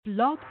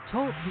Blog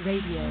Talk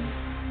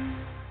Radio.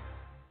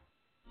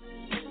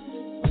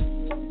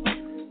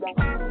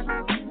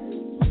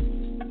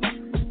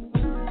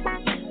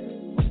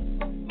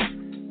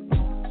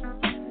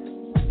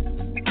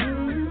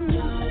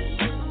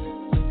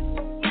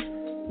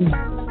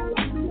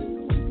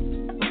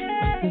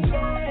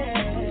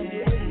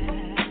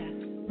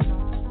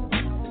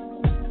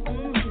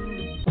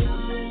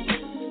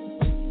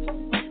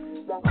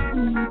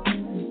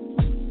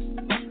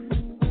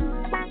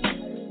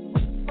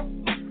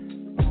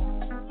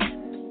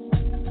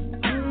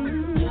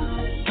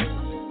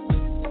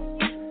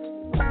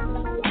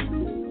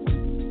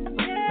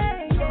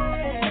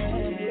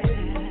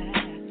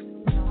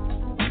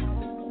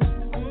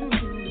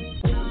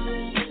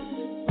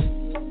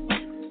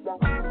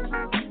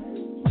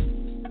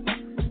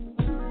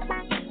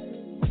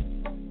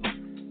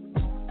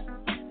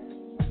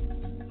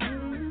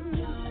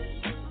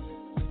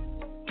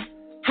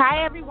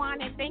 Hi,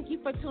 everyone, and thank you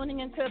for tuning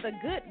into the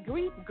Good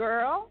Grief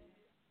Girl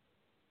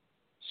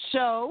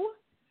show.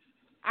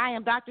 I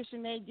am Dr.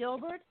 Shanae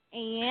Gilbert,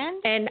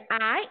 and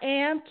I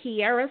am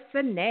Kiara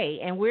Sine,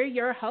 and we're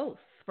your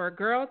hosts for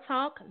Girl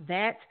Talk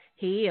That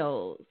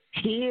Heals.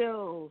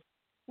 Heals.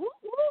 Woo,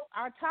 woo.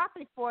 Our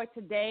topic for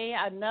today,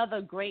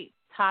 another great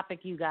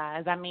topic, you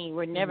guys. I mean,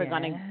 we're never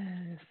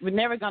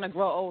gonna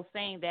grow old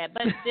saying that,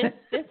 but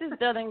this is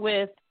dealing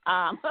with.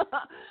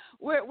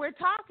 We're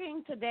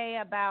talking today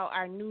about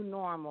our new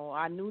normal.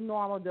 Our new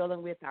normal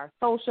dealing with our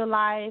social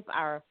life,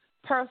 our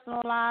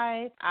personal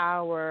life,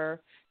 our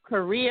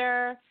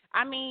career.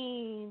 I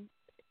mean,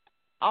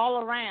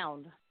 all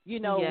around. You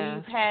know,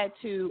 We've had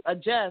to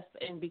adjust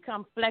and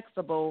become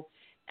flexible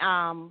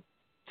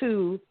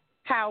to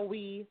how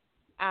we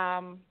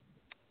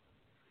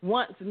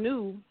once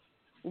knew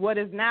what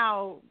is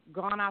now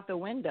gone out the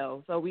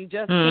window. So we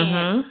just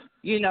can't,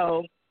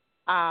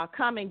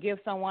 come and give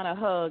someone a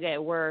hug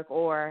at work,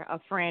 or a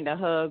friend a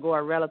hug, or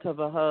a relative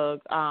a hug,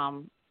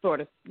 so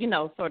to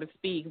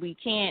speak. We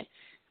can't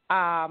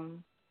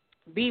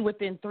be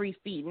within 3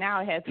 feet.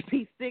 Now it has to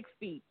be 6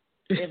 feet,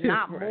 if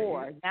not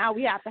more. Now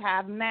we have to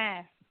have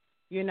masks,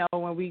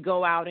 when we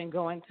go out and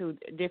go into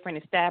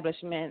different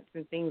establishments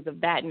and things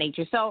of that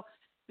nature. So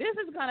this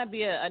is going to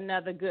be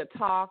another good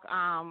talk.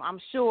 I'm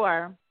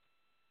sure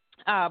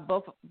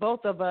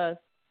both of us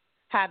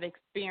have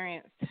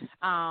experienced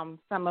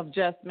some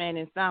adjustment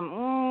and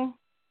some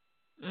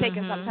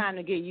taking some time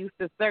to get used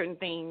to certain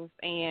things,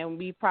 and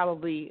we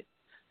probably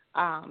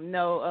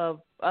know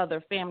of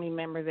other family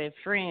members and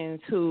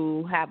friends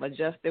who have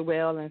adjusted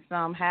well, and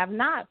some have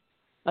not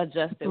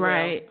adjusted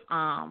well.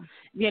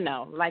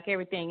 Like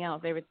everything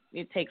else,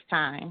 it takes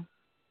time.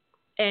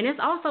 And it's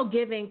also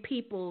giving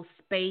people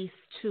space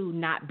to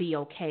not be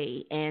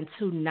okay and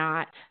to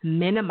not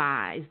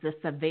minimize the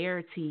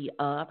severity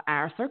of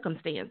our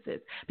circumstances,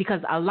 because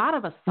a lot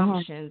of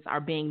assumptions are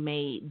being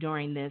made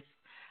during this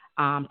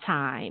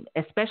time,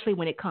 especially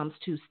when it comes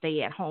to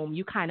stay at home.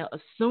 You kind of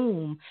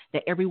assume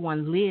that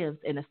everyone lives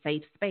in a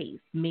safe space,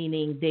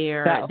 meaning they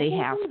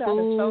have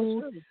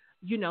food,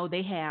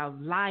 they have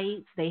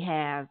lights, they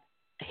have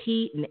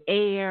heat and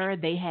air,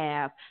 they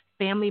have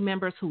family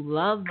members who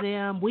love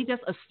them. We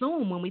just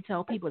assume when we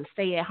tell people to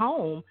stay at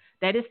home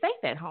that it's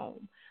safe at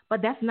home,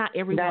 but that's not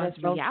everyone's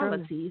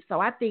reality. So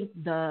I think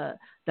the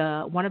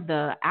one of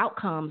the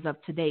outcomes of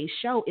today's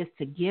show is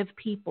to give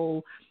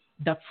people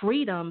the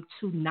freedom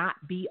to not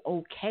be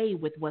okay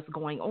with what's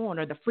going on,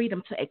 or the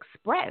freedom to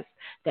express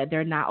that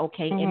they're not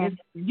okay. And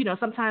it's,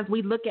 sometimes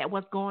we look at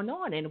what's going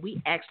on and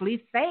we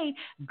actually say,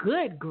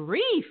 "Good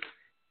grief,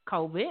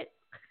 COVID."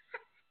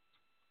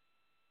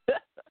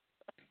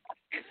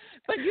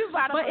 But you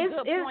brought up a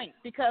good point,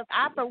 because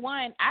I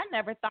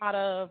never thought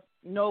of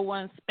no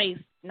one's space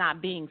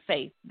not being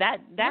safe. That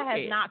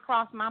has not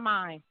crossed my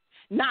mind.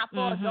 Not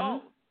for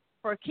adults,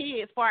 for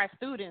kids, for our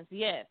students,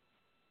 yes,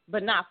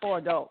 but not for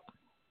adults.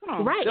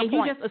 Right, and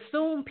point. You just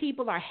assume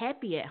people are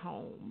happy at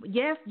home.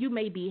 Yes, you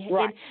may be,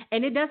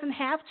 and it doesn't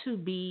have to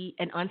be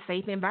an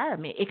unsafe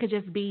environment. It could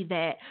just be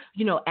that,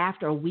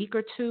 after a week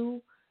or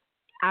two,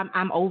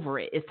 I'm over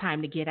it. It's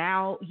time to get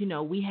out.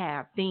 We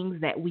have things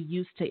that we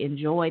used to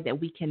enjoy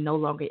that we can no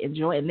longer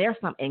enjoy. And there's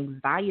some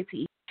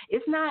anxiety.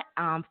 It's not,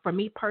 for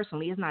me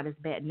personally, it's not as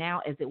bad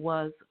now as it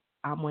was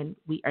when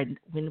we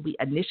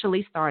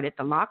initially started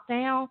the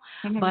lockdown.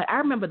 But I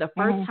remember the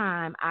first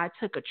time I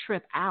took a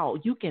trip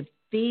out, you can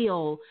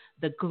feel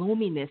the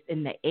gloominess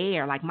in the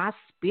air. Like my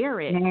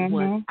spirit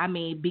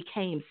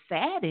became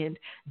saddened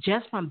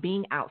just from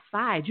being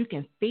outside. You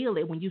can feel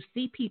it when you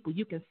see people.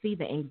 You can see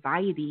the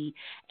anxiety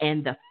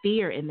and the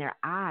fear in their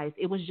eyes.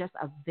 It was just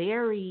a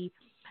very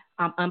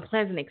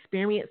unpleasant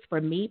experience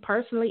for me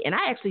personally, and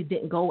I actually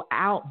didn't go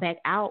back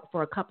out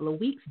for a couple of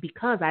weeks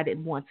because I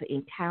didn't want to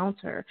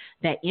encounter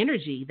that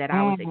energy that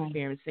I was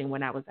experiencing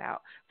when I was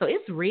out. So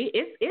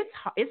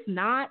it's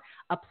not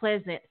a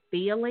pleasant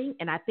feeling,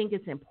 and I think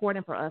it's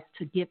important for us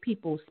to give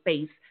people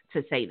space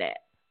to say that.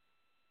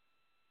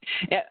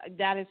 Yeah,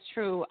 that is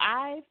true.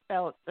 I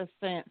felt a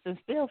sense, and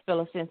still feel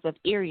a sense of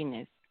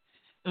eeriness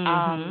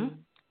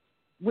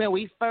when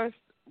we first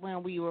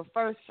when we were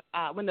first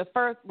when the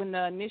first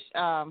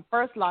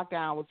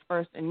lockdown was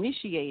first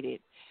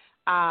initiated.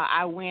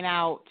 I went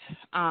out.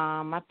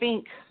 I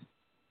think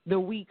the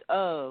week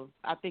of.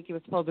 I think it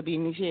was supposed to be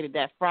initiated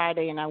that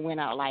Friday, and I went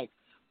out like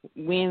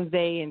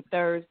Wednesday and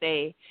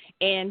Thursday,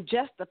 and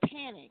just the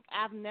panic.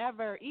 I've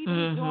never,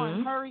 even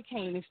during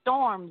hurricane and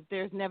storms,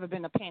 there's never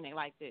been a panic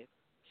like this.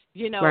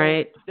 You know,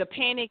 the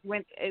panic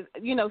when,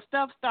 you know,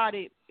 stuff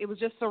started, it was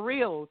just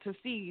surreal to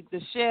see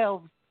the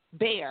shelves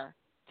bare,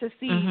 to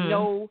see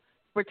no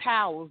for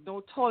towels,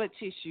 no toilet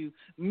tissue,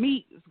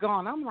 meat is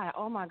gone. I'm like,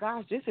 oh my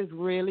gosh, this is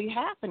really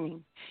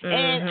happening.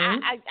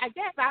 And I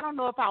guess, I don't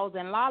know if I was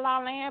in La La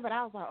Land, but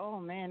I was like, oh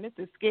man, this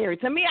is scary.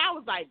 To me, I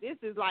was like, this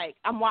is like,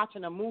 I'm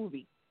watching a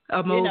movie.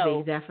 A movie, you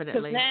know,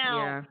 definitely.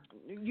 Now,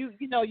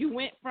 you know, you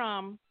went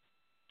from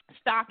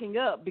stocking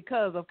up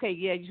because, okay,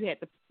 yeah, you had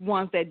the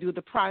ones that do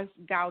the price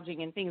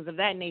gouging and things of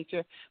that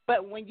nature.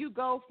 But when you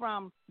go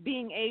from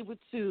being able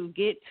to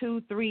get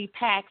 2-3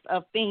 packs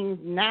of things,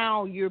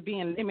 now you're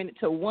being limited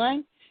to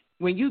one.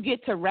 When you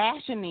get to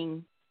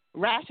rationing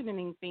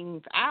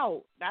things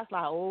out, that's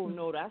like, oh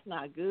no, that's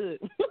not good.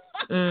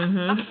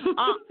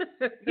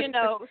 You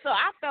know, so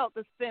I felt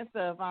the sense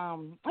of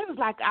it was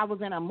like I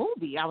was in a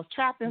movie. I was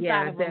trapped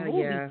inside of a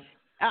movie.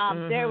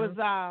 There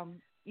was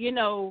you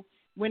know,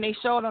 when they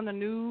showed on the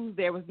news,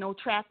 there was no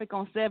traffic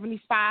on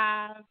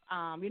 75,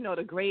 you know,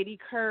 the Grady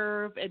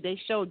curve, and they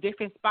showed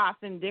different spots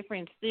in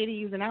different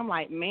cities, and I'm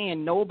like,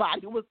 man,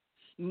 nobody was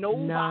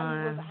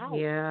out.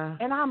 Yeah.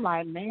 And I'm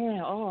like,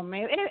 man, oh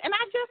man. And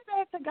I just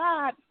said to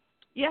God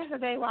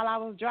yesterday while I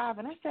was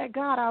driving, I said,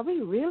 God, are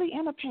we really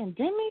in a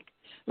pandemic?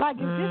 Like,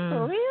 is this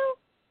for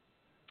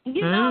real?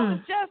 You know,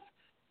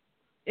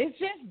 it's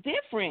just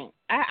different.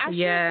 I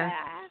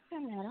asked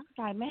him that. I was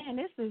like, man,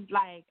 this is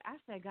like, I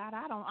said, God,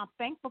 I'm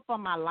thankful for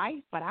my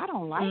life, but I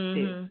don't like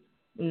this.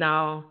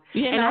 No.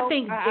 You and know, I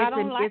think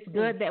it's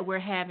good that we're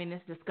having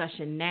this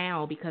discussion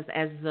now, because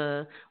as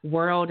the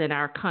world and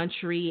our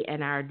country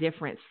and our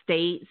different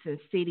states and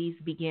cities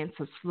begin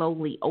to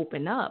slowly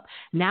open up,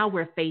 now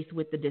we're faced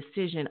with the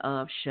decision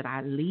of, should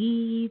I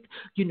leave?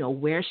 You know,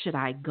 where should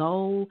I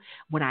go?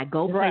 When I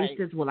go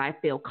places, will I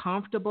feel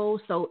comfortable?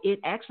 So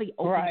it actually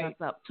opens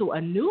us up to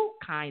a new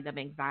kind of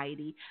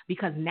anxiety,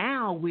 because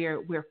now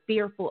we're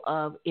fearful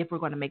of if we're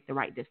going to make the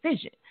right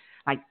decision.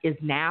 Like, is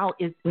now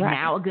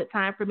a good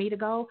time for me to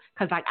go?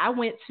 Because, like, I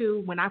went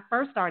to, when I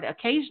first started,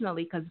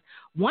 occasionally, because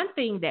one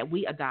thing that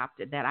we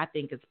adopted that I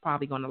think is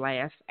probably going to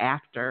last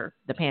after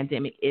the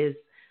pandemic is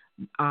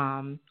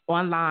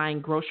online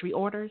grocery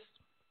orders.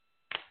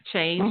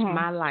 Changed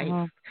my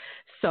life.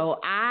 So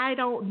I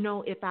don't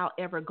know if I'll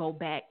ever go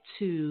back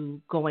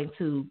to going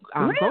to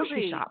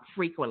grocery shop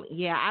frequently.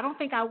 Yeah, I don't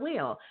think I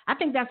will. I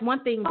think that's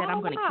one thing that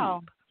I'm going to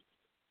keep.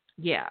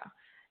 Yeah.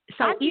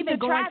 So even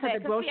going to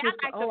the grocery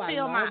store, I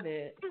love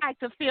it. I like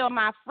to feel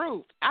my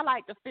fruit. I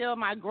like to feel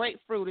my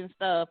grapefruit and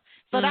stuff.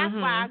 So that's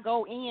why I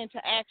go in to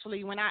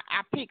actually, when I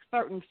pick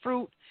certain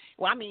fruit,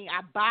 well, I mean,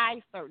 I buy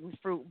certain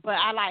fruit, but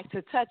I like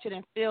to touch it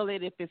and feel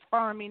it if it's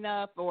firm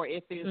enough or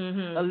if it's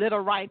a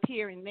little ripe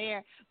here and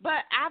there.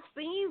 But I've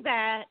seen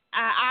that.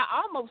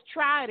 I almost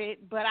tried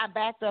it, but I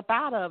backed up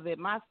out of it.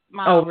 My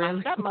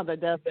stepmother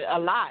does it a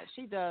lot.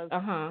 She does.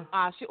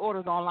 She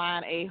orders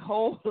online a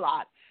whole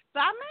lot. So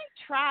I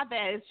may try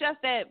that. It's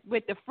just that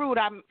with the fruit,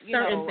 I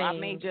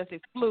may just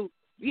exclude.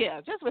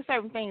 Yeah, just with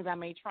certain things, I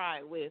may try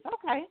it with.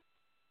 Okay.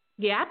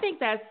 Yeah, I think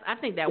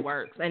that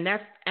works, and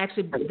that's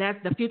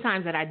the few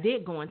times that I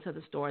did go into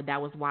the store. That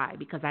was why,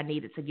 because I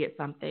needed to get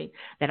something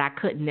that I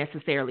couldn't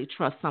necessarily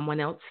trust someone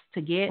else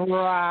to get,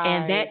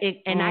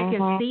 and I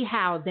can see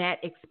how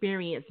that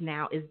experience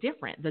now is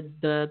different.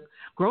 The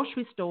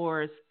grocery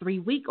stores 3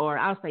 weeks, or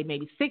I'll say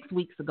maybe 6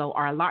 weeks ago,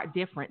 are a lot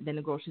different than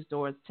the grocery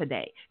stores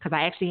today, because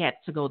I actually had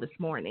to go this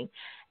morning,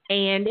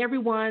 and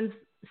everyone's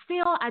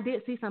still. I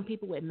did see some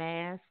people with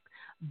masks,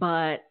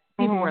 but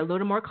people were a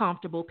little more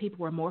comfortable. People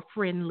were more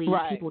friendly.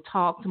 People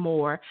talked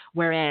more,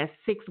 whereas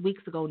 6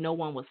 weeks ago, no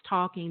one was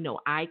talking, no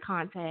eye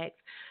contact.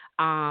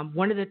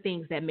 One of the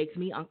things that makes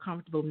me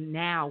uncomfortable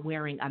now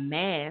wearing a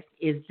mask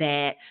is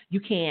that you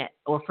can't,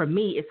 or for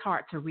me, it's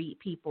hard to read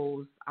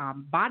people's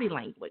body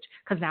language,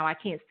 because now I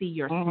can't see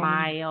your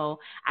smile.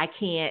 I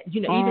can't,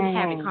 even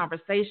having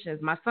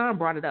conversations. My son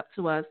brought it up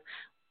to us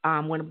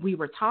when we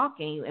were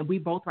talking, and we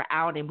both were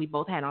out and we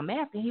both had on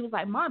masks, and he was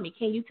like, "Mommy,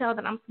 can you tell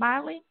that I'm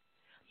smiling?"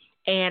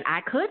 And I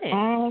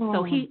couldn't.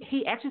 So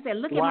he actually said,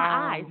 "Look at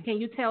my eyes.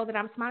 Can you tell that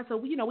I'm smiling?" So,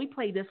 we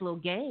played this little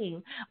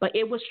game, but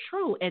it was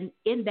true. And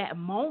in that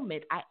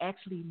moment, I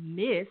actually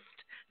missed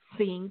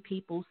seeing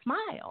people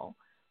smile.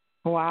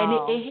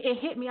 Wow. And it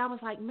hit me. I was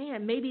like,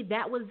 man, maybe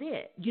that was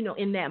it.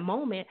 In that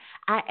moment,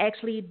 I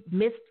actually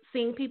missed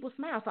seeing people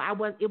smile. So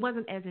it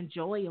wasn't as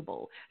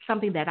enjoyable,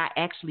 something that I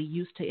actually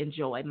used to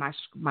enjoy. My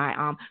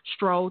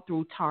stroll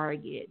through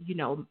Target,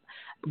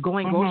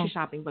 going grocery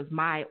shopping was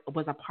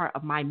a part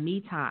of my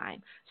me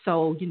time.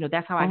 So,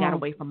 that's how I got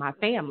away from my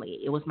family.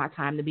 It was my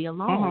time to be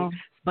alone.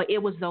 But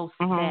it was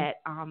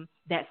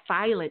that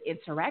silent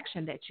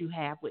interaction that you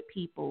have with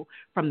people,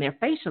 from their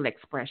facial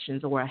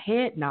expressions or a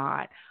head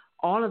nod,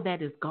 all of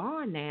that is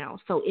gone now.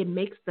 So it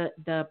makes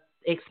the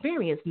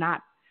experience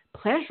not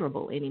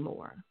pleasurable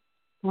anymore.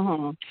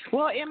 Mm-hmm.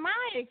 Well, in my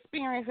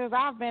experiences,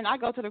 I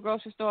go to the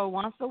grocery store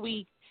once a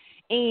week,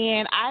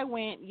 and I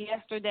went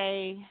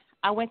yesterday.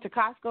 I went to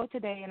Costco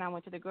today, and I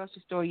went to the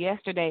grocery store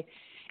yesterday.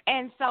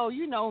 And so,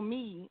 you know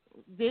me,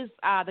 the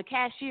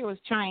cashier was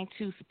trying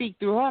to speak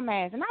through her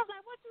mask, and I was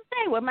like, "What you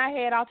say?" With my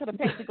head out to the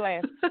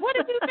plexiglass. What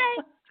did you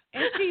say?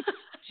 And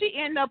she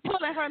ended up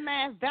pulling her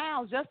mask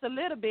down just a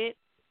little bit,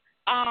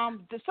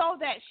 so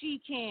that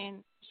she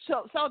can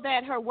so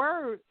that her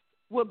words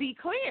will be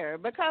clear,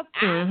 because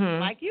I,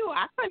 like you,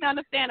 I couldn't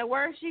understand a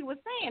word she was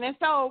saying. And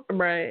so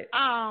right.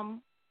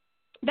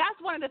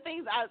 That's one of the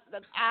things.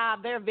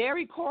 They're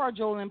very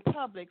cordial in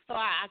public, so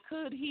I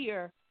could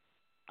hear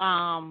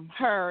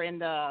her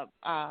and the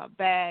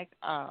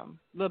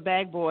little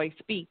bag boy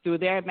speak through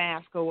their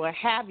mask or what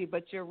have you.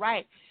 But you're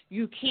right.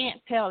 You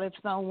can't tell if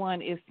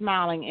someone is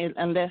smiling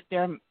unless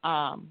their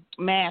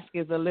mask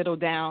is a little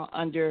down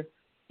under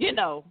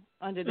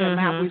their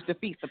mouth, which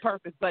defeats the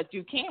purpose. But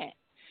you can't.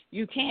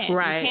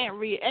 Right. You can't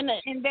read. And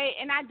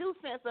I do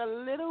sense a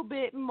little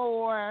bit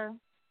more,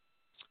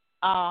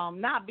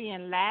 not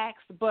being lax,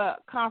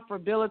 but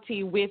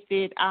comfortability with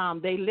it.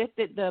 They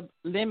lifted the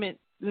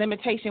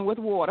limitation with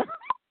water.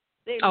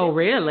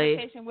 Really?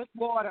 Limitation with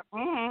water.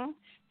 Mm-hmm.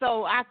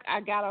 So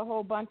I got a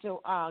whole bunch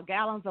of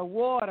gallons of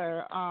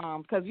water,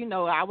 because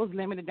I was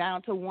limited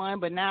down to one,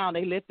 but now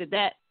they lifted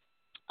that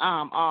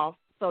off,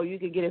 so you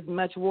can get as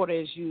much water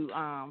as you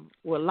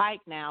would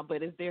like now.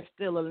 But is there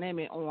still a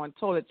limit on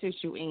toilet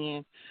tissue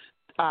and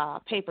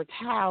paper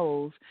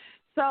towels?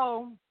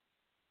 So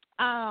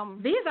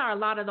these are a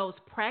lot of those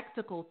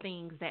practical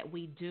things that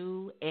we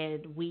do,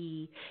 and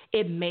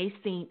it may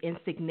seem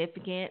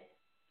insignificant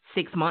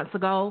 6 months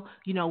ago,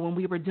 when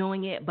we were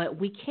doing it, but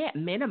we can't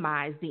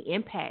minimize the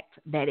impact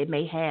that it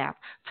may have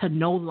to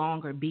no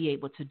longer be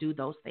able to do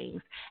those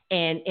things.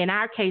 And in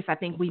our case, I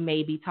think we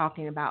may be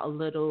talking about a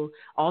little,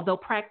 although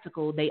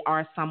practical, they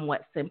are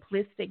somewhat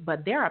simplistic,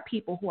 but there are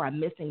people who are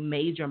missing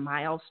major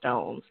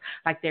milestones,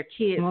 like their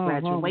kids'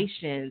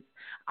 graduations.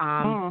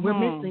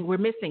 We're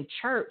missing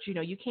church.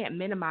 You can't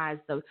minimize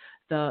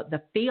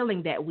the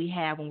feeling that we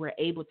have when we're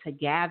able to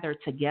gather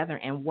together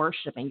and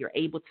worship, and you're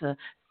able to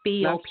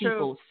feel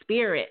people's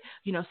spirit.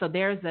 So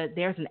there's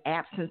an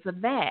absence of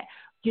that.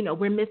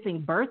 We're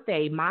missing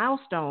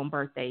milestone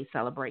birthday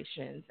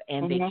celebrations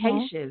and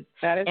vacations,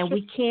 and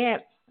we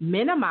can't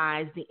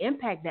minimize the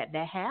impact that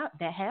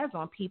has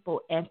on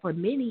people. And for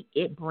many,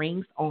 it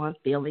brings on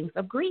feelings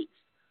of grief.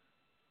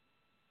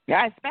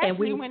 Yeah,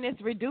 especially when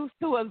it's reduced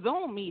to a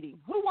Zoom meeting.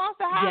 Who wants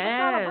to have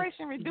a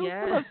celebration reduced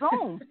to a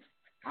Zoom?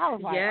 I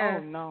was like, oh,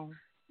 no.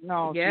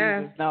 No,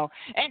 Jesus, no.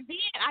 And then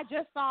I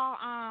just saw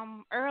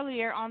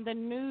earlier on the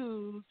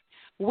news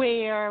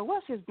where,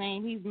 what's his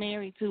name? He's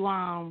married to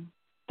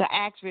the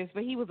actress,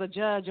 but he was a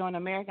judge on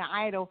American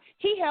Idol.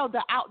 He held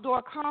the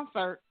outdoor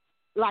concert,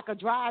 like a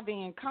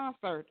drive-in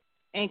concert,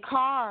 in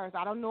cars.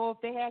 I don't know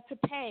if they had to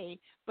pay,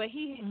 but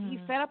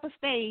he set up a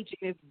stage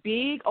in this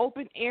big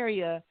open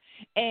area,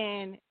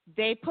 and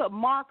they put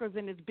markers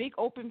in this big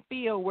open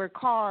field where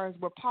cars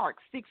were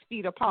parked 6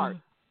 feet apart.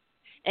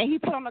 And he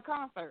put on the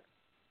concert.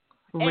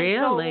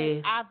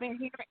 Really? So I've been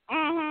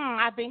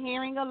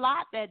hearing a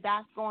lot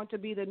that's going to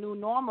be the new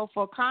normal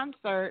for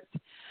concerts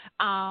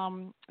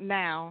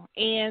now.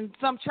 And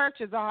some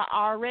churches are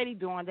already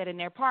doing that in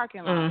their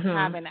parking lot,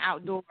 having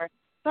outdoor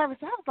service.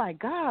 I was like,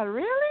 God,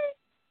 really?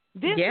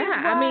 This is what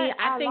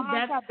I think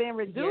that's have been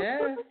reduced.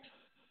 Yeah.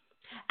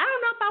 I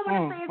don't know if I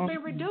want to say it's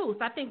been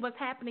reduced. I think what's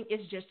happening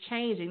is just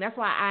changing. That's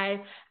why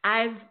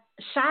I've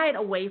shied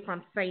away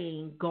from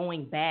saying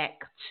going back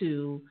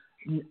to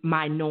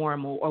my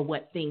normal or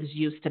what things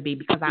used to be,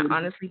 because I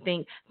honestly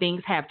think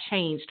things have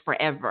changed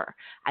forever.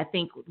 I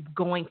think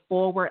going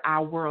forward,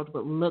 our world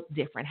will look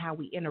different. How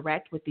we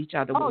interact with each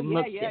other will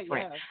look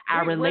different.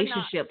 Our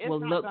relationships will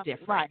look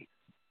different. Right.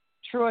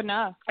 True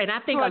enough. And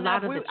I think a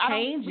lot of the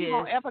changes. We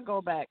won't ever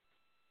go back.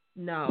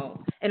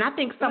 No. And I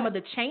think some of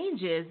the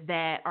changes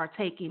that are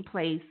taking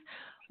place,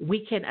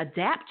 we can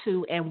adapt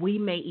to, and we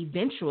may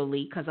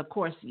eventually, because of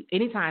course,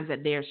 anytime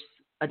that there's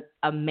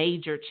a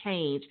major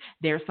change,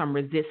 there's some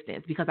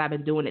resistance, because I've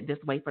been doing it this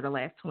way for the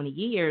last 20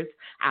 years.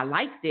 I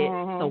liked it,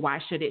 so why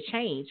should it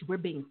change? We're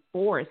being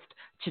forced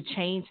to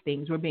change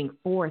things. We're being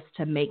forced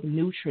to make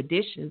new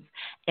traditions.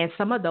 And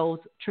some of those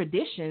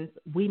traditions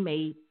we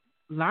may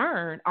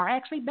learn are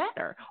actually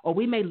better, or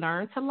we may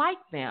learn to like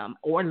them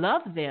or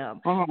love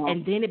them.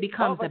 And then it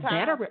becomes it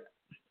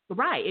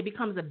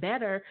becomes a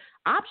better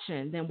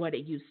option than what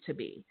it used to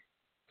be.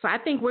 So I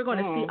think we're going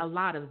to see a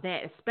lot of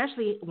that,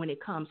 especially when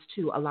it comes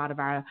to a lot of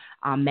our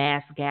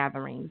mass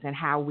gatherings and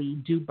how we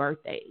do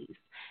birthdays.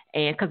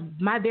 And because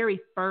my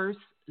very first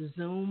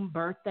Zoom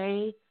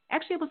birthday,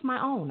 actually it was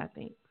my own, I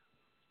think.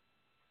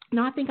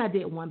 No, I think I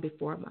did one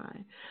before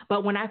mine.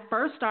 But when I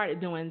first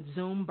started doing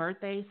Zoom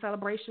birthday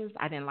celebrations,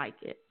 I didn't like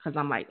it, because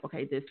I'm like,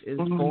 okay, this is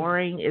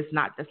boring. It's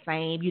not the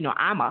same.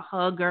 I'm a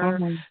hugger,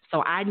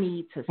 so I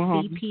need to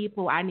see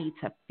people. I need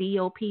to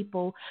feel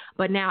people.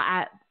 But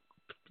now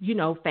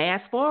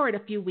fast forward a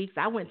few weeks,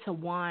 I went to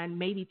one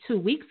maybe 2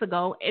 weeks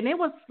ago, and it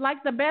was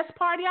like the best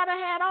party I'd have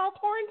had all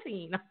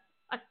quarantine.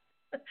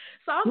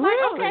 So I was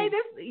like,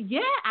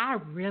 okay, I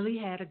really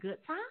had a good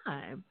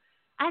time.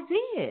 I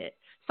did.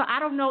 So I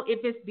don't know if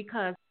it's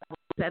because I was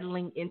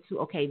settling into,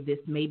 okay, this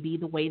may be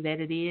the way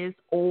that it is,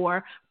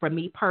 or for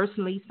me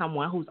personally,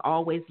 someone who's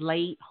always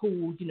late,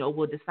 who,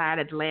 will decide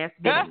at the last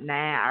minute,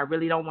 nah, I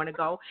really don't want to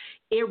go.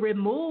 It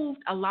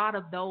removed a lot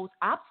of those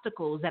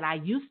obstacles that I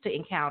used to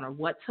encounter,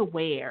 what to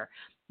wear.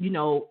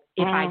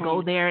 If I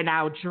go there and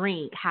I'll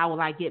drink, how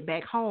will I get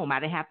back home? I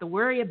didn't have to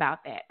worry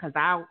about that because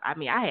I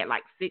had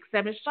like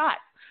 6-7 shots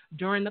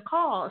during the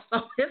call.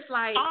 So it's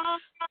like, I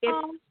did.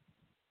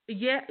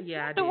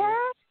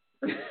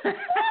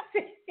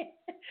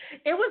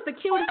 It was the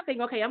cutest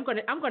thing. Okay, I'm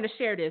gonna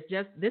share this.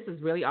 This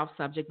is really off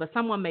subject, but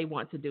someone may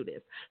want to do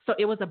this. So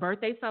it was a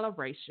birthday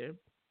celebration,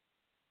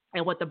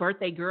 and what the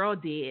birthday girl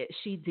did,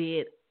 she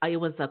did. It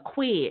was a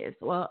quiz.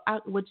 Well,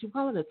 what you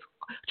call it?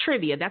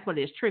 Trivia. That's what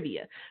it is,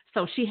 trivia.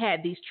 So she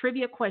had these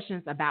trivia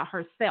questions about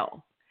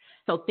herself.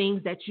 So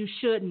things that you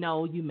should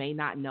know, you may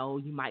not know,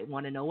 you might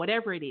want to know,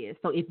 whatever it is.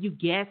 So if you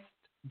guessed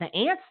the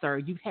answer,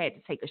 you had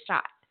to take a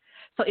shot.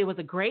 So it was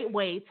a great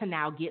way to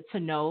now get to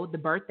know the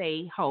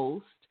birthday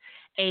host,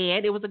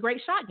 and it was a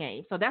great shot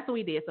game. So that's what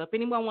we did. So if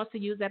anyone wants to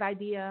use that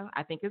idea,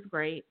 I think it's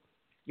great.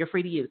 You're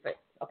free to use it.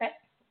 Okay?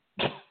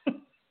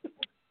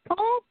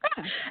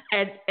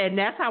 Okay. And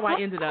that's how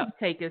I ended up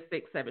taking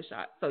 6-7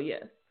 shots. So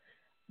yes.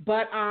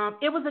 But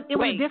it was a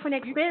different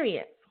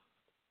experience.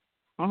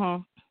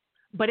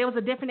 But it was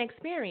a different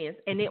experience,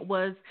 and it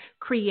was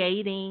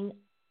creating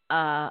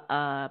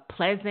a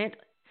pleasant,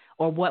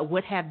 or what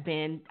would have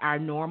been our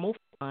normal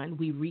fun.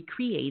 We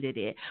recreated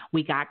it.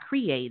 We got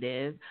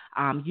creative,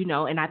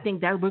 and I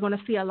think that we're going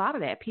to see a lot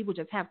of that. People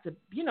just have to,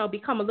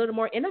 become a little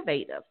more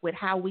innovative with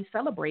how we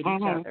celebrate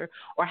each other,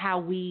 or how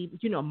we,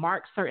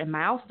 mark certain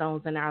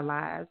milestones in our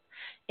lives.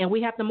 And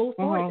we have to move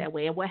forward that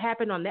way. And what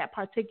happened on that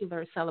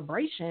particular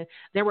celebration,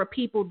 there were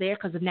people there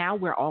because now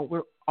we're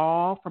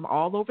all from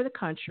all over the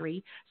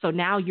country. So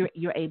now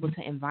you're able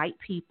to invite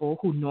people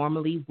who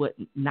normally would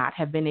not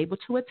have been able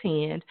to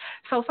attend.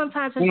 So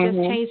sometimes it's just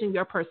changing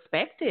your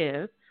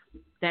perspective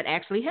that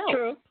actually helps.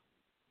 True.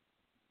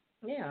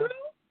 Yeah.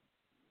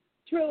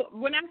 True.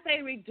 When I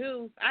say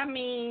reduce, I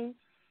mean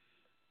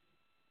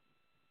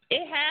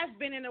it has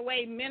been in a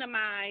way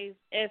minimized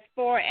as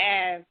far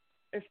as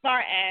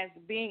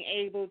being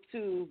able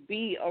to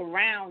be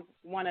around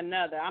one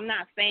another. I'm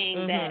not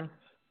saying that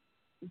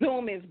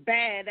Zoom is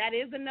bad. That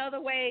is another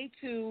way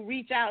to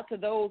reach out to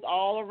those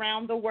all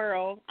around the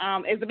world.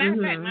 As a matter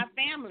of fact,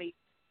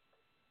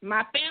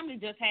 my family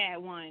just had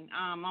one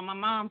on my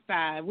mom's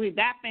side.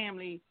 That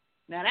family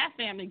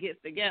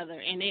gets together,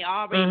 and they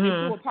already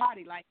do a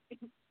party. Like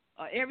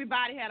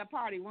everybody had a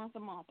party once a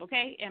month,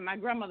 okay, at my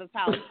grandmother's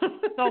house.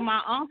 So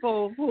my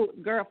uncle,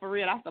 girl, for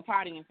real, that's the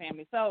partying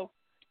family. So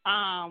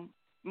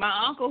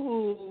my uncle,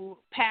 who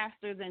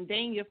pastors in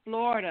Dania,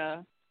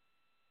 Florida,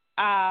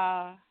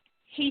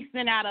 he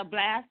sent out a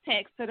blast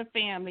text to the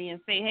family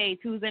and say, hey,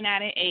 Tuesday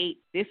night at 8,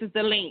 this is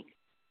the link.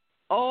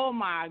 Oh,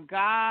 my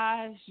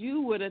gosh,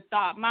 you would have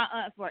thought my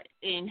aunts were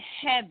in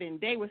heaven.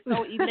 They were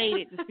so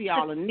elated to see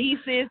all the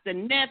nieces, the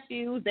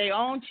nephews, their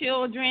own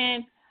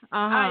children. It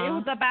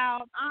was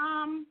about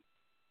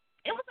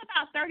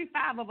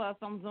 35 of us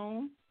on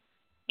Zoom.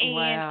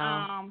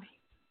 And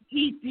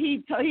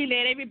he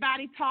let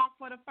everybody talk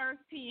for the first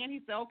 10.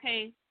 He said,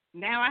 okay,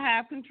 now I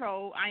have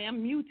control. I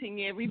am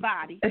muting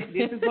everybody.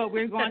 This is what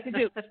we're going to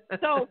do.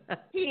 So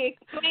he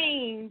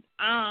explained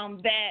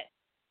that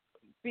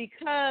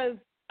because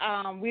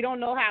we don't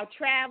know how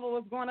travel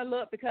is going to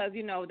look, because,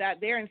 that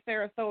they're in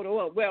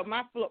Sarasota. Well,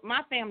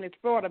 my family's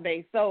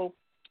Florida-based, so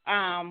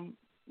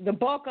the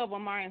bulk of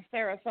them are in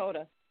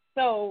Sarasota.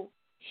 So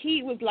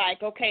he was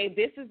like, okay,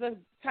 this is a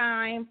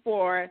time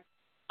for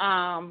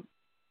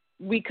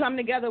we come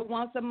together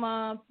once a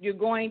month. You're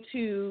going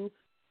to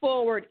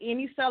forward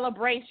any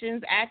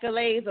celebrations,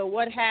 accolades, or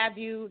what have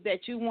you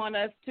that you want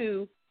us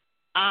to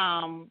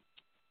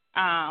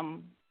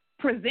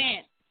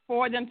present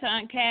for them to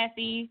Aunt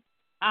Kathy.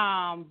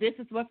 This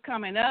is what's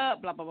coming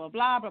up, blah, blah, blah,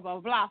 blah, blah, blah,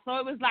 blah. So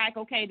it was like,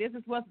 okay, this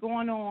is what's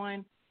going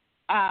on.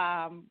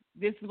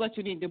 This is what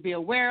you need to be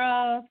aware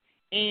of.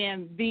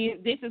 And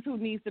this is who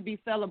needs to be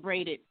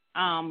celebrated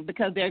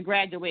because they're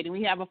graduating.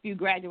 We have a few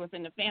graduates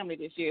in the family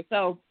this year.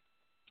 So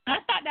I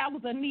thought that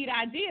was a neat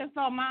idea.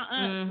 So my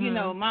aunts,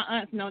 my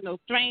aunts know no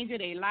stranger.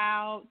 They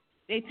loud.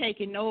 They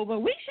taking over.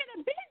 We should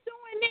have been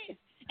doing this.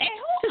 And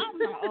I'm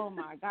like, oh,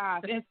 my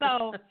gosh. And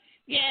so,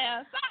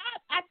 yeah, so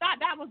I thought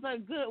that was a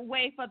good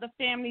way for the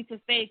family to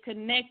stay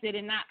connected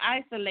and not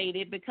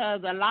isolated,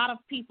 because a lot of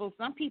people,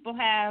 some people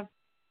have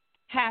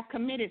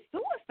committed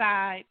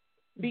suicide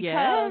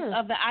because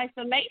of the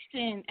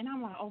isolation. And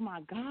I'm like, oh,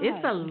 my God.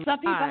 It's a lot. Some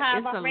people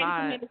have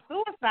already committed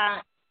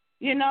suicide.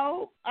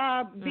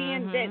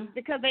 Being that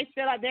because they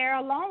feel like they're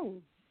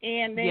alone,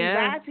 and the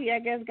anxiety, I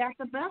guess, got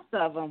the best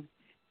of them.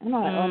 I'm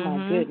like, oh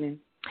my goodness,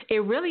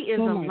 it really is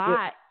a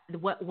lot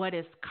what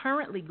is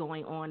currently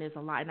going on is a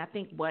lot. And I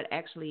think what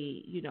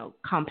actually,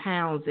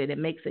 compounds it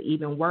and makes it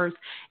even worse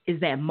is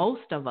that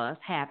most of us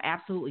have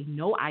absolutely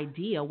no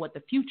idea what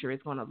the future is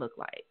going to look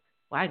like.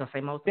 Well, I ain't gonna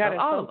say most of us,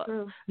 all of us.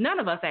 None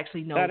of us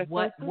actually know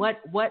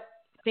what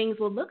things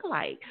will look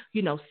like,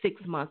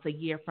 6 months, a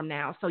year from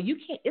now. So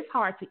it's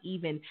hard to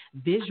even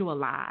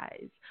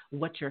visualize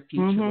what your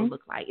future will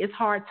look like. It's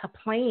hard to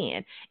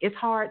plan. It's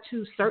hard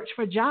to search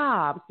for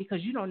jobs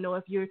because you don't know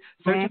if you're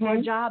searching for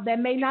a job that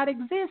may not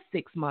exist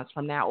 6 months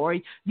from now, or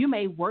you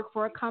may work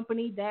for a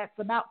company that's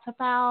about to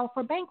file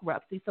for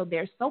bankruptcy. So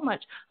there's so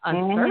much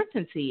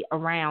uncertainty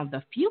around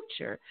the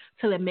future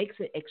till it makes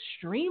it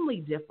extremely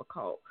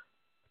difficult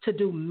to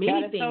do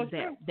many things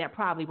that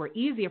probably were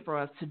easier for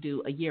us to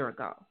do a year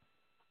ago.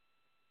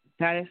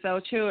 That is so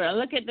true. And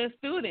look at the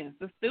students.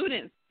 The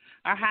students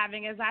are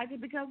having anxiety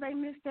because they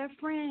miss their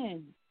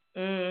friends.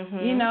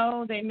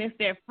 They miss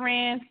their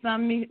friends.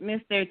 Some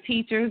miss their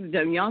teachers.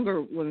 The younger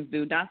ones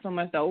do, not so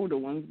much the older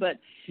ones. But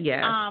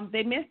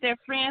they miss their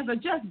friends or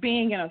just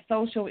being in a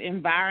social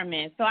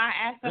environment. So I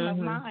asked some of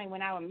mine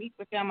when I would meet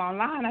with them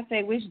online, I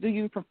said, which do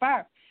you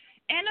prefer?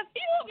 And a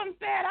few of them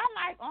said,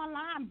 I like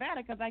online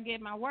better because I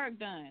get my work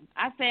done.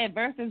 I said,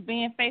 versus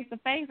being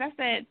face-to-face. I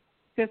said,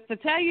 because to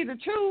tell you the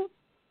truth,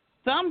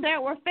 some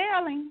that were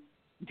failing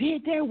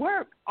did their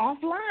work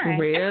offline.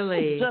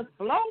 Really?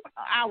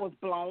 I was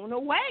blown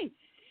away.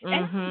 And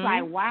I was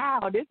like,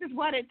 wow, this is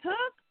what it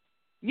took,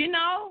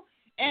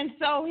 And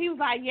so he was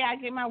like, yeah, I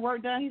get my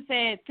work done. He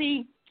said,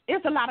 see,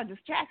 it's a lot of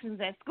distractions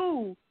at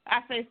school. I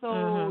said,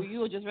 so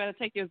you would just rather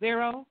take your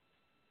zero?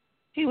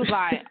 He was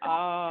like,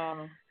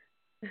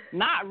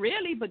 not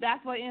really, but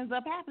that's what ends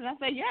up happening. I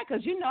said, yeah,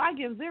 because I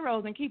give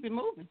zeros and keep it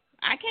moving.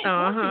 I can't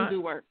force you to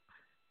do work.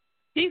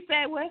 He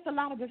said, well, it's a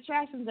lot of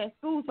distractions at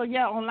school, so,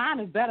 yeah, online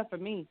is better for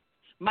me.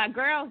 My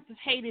girls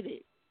hated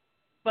it,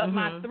 but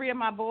my 3 of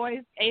my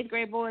boys, 8th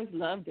grade boys,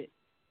 loved it.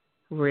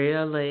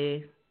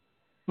 Really?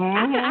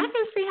 I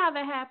can see how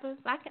that happens.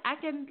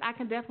 I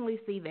can definitely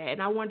see that.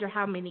 And I wonder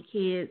how many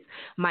kids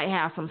might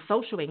have some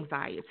social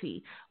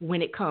anxiety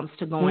when it comes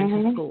to going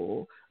to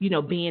school,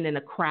 being in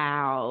a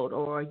crowd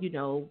or,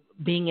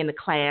 being in the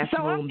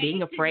classroom,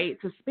 being afraid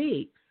to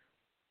speak.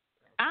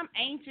 I'm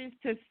anxious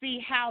to see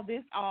how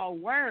this all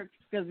works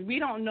because we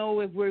don't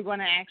know if we're going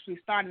to actually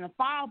start in the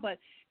fall, but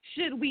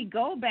should we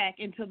go back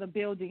into the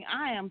building,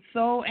 I am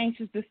so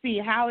anxious to see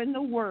how in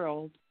the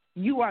world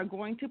you are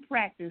going to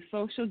practice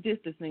social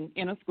distancing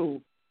in a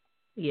school.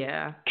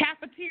 Yeah.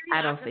 Cafeteria,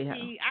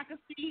 I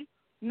could see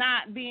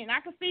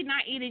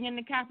not eating in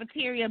the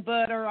cafeteria,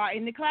 but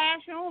in the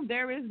classroom,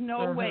 there is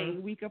no way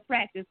we could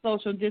practice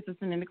social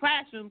distancing in the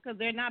classroom because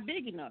they're not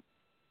big enough.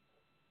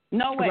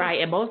 No way.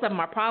 Right, and most of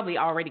them are probably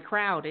already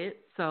crowded,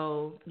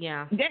 so,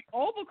 yeah. They're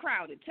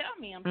overcrowded. Tell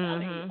me, I'm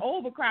telling you,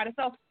 overcrowded.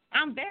 So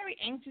I'm very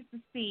anxious to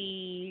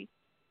see.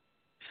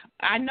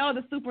 I know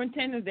the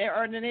superintendents, they're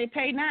earning their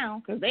pay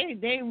now because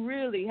they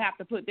really have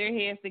to put their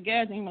heads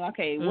together and be like,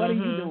 okay, what are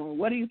you doing?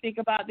 What do you think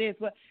about this?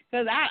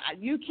 Because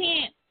you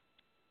can't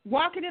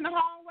walk it in the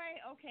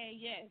hallway. Okay,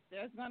 yes,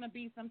 there's going to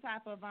be some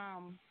type of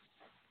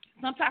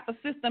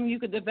system you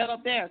could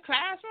develop there.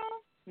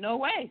 Classroom? No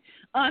way.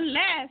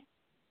 Unless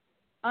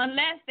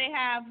they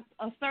have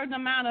a certain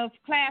amount of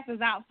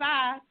classes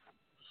outside.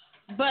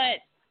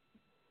 But,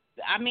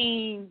 I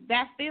mean,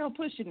 that's still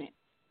pushing it.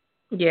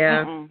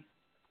 Yeah.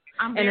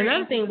 And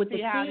another thing with the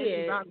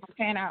kids,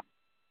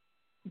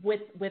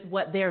 with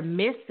what they're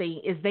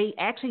missing is they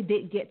actually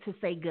didn't get to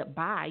say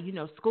goodbye.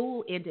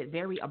 School ended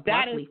very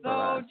abruptly for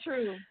us. That is so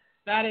true.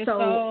 That is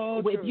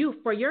so true.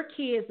 For your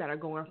kids that are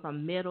going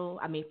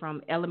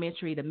from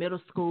elementary to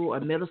middle school or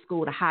middle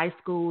school to high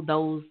school,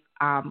 those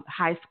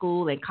high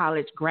school and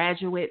college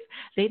graduates,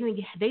 they didn't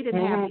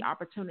have the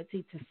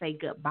opportunity to say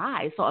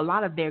goodbye. So a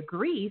lot of their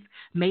grief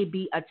may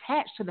be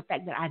attached to the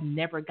fact that I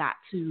never got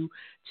to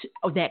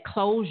that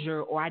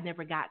closure, or I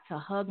never got to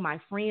hug my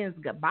friends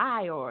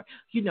goodbye, or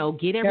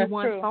get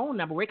everyone's phone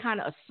number. We're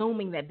kind of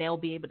assuming that they'll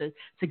be able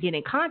to get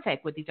in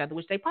contact with each other,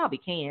 which they probably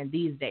can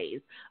these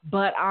days.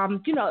 But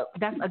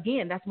that's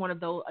another one of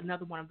those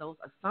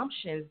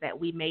assumptions that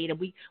we made, and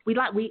we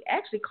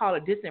actually call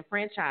it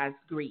disenfranchised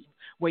grief,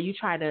 where you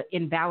try to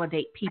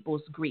invalidate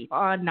people's grief.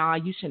 Oh, no,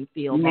 you shouldn't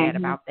feel bad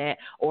about that,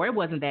 or it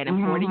wasn't that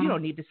important. You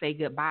don't need to say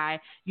goodbye.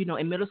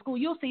 In middle school,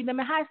 you'll see them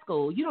in high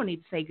school. You don't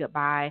need to say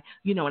goodbye.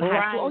 In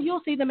high school, or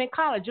you'll see them in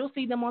college. You'll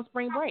see them on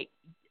spring break.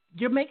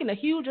 You're making a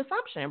huge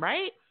assumption,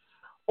 right?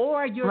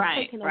 Or you're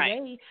taking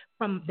away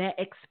from that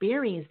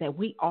experience that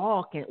we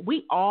all can.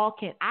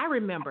 I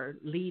remember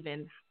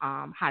leaving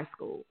high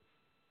school.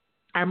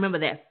 I remember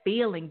that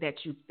feeling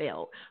that you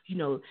felt,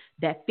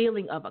 that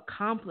feeling of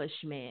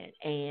accomplishment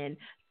and,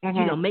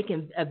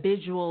 making a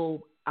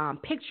visual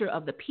picture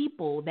of the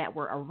people that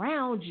were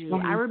around you.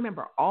 I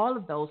remember all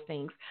of those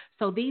things.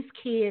 So these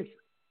kids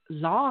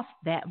lost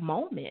that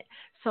moment.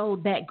 So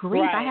that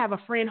grief, I have a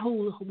friend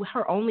who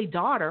her only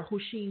daughter, who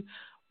she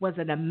was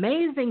an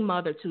amazing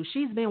mother to,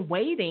 she's been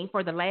waiting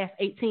for the last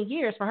 18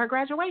 years for her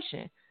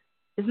graduation.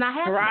 It's not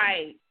happening.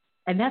 Right.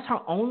 And that's her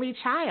only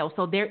child.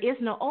 So there is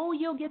no, oh,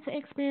 you'll get to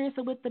experience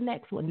it with the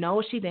next one.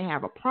 No, she didn't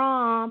have a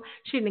prom.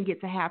 She didn't get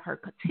to have her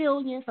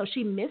cotillion. So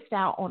she missed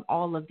out on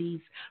all of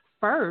these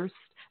firsts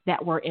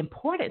that were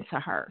important to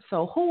her.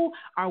 So who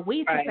are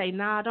we to say,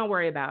 nah, don't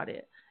worry about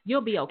it.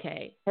 You'll be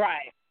okay.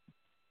 Right.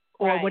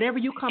 Or whatever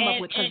you come up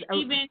with. And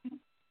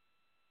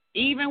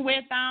even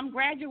with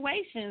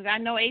graduations, I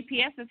know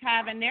APS is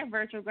having their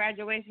virtual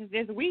graduations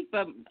this week,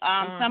 but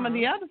some of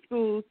the other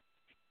schools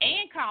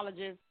and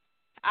colleges,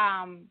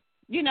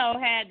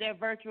 had their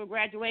virtual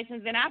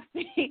graduations, and I've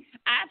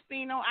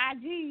seen on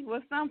IG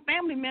with some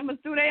family members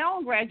do their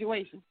own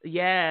graduation.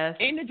 Yes.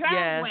 In the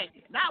driveway.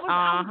 Yes. That was,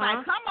 I was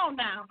like, come on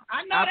now.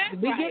 I know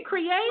that's we get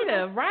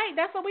creative, right?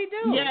 That's what we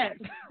do. Yes.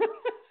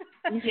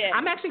 Yes.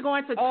 I'm actually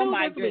going to two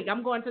this week.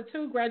 I'm going to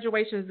 2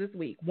 graduations this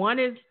week. One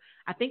is,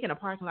 I think, in a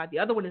parking lot. The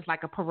other one is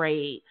like a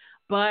parade.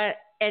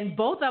 And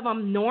both of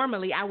them,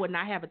 normally, I would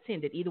not have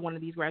attended either one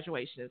of these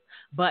graduations.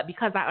 But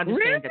because I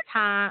understand the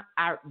time,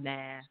 I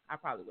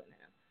probably wouldn't have.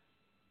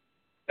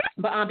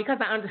 But because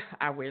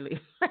I really,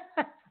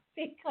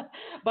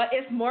 but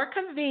it's more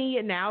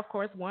convenient now, of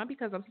course, one,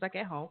 because I'm stuck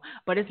at home,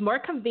 but it's more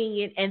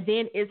convenient. And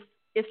then it's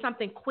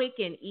something quick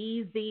and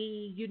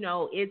easy.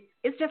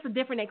 It's just a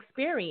different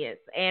experience.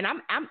 And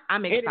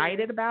I'm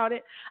excited about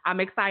it. I'm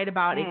excited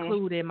about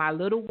including my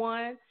little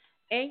one.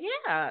 And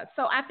yeah,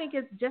 so I think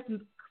it's just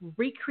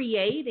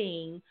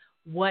recreating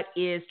what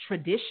is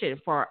tradition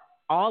for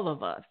all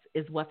of us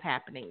is what's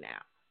happening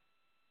now.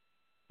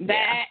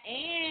 That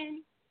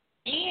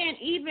and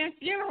even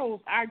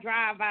funerals are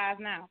drive-bys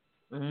now.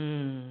 That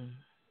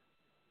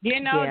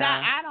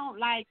I don't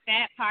like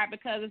that part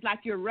because it's like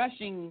you're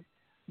rushing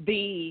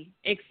the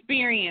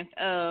experience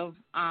of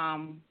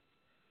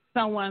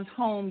someone's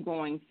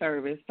homegoing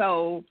service.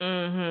 So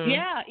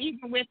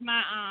even with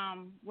my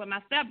when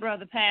my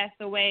stepbrother passed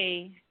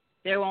away,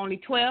 there were only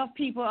 12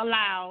 people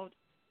allowed,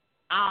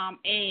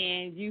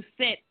 and you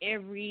sit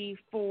every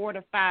 4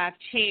 to 5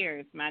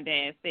 chairs, my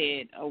dad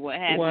said, or what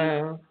have you.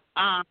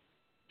 Wow.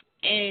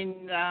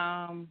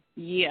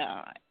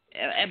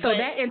 So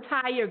that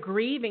entire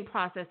grieving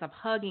process of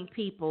hugging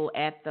people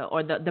at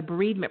the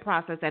bereavement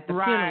process at the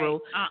funeral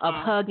of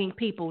hugging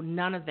people,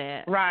 none of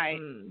that. Right.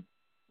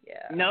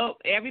 Yeah. Nope.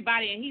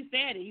 Everybody, and he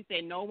said it. He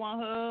said no one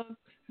hugged.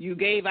 You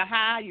gave a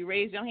hi. You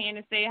raised your hand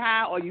and say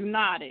hi, or you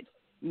nodded.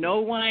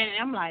 No one.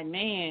 I'm like,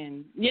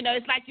 man,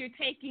 it's like you're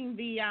taking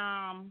the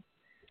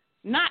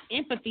not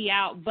empathy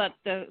out, but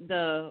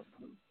the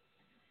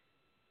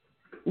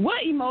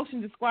what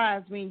emotion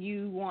describes when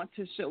you want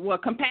to show? Well,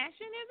 compassion,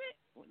 is it?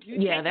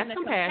 You're that's the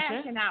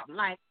compassion out,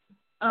 like,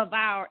 of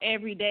our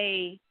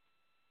everyday.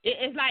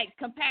 It's like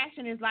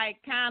compassion is like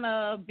kind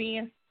of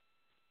being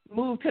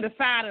moved to the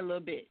side a little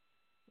bit.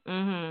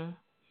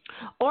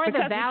 Or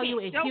because the value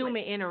in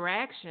human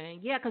interaction.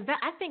 Yeah, because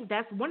I think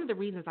that's one of the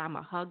reasons I'm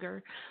a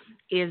hugger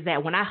is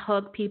that when I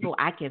hug people,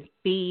 I can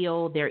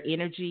feel their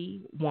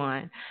energy,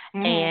 one.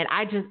 And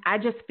I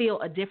just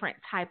feel a different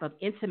type of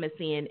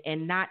intimacy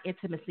and not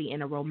intimacy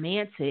in a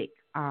romantic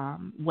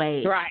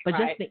way. But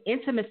just the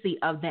intimacy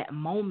of that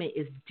moment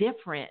is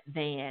different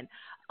than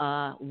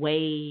a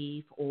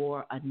wave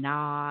or a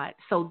nod.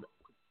 So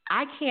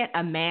I can't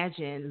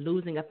imagine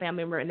losing a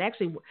family member. And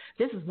actually,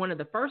 this is one of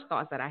the first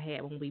thoughts that I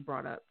had when we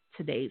brought up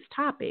today's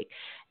topic,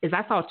 is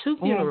I saw 2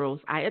 funerals.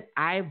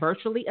 I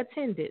virtually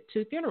attended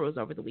 2 funerals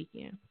over the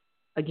weekend.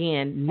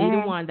 Again,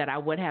 neither one that I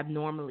would have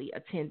normally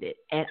attended.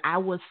 And I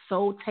was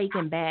so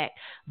taken back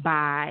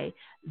by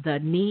the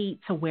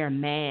need to wear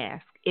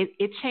masks.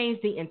 It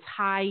changed the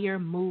entire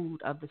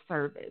mood of the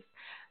service.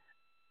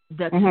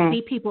 To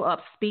see people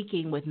up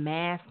speaking with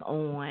masks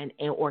on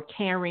or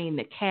carrying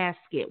the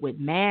casket with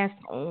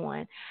masks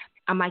on,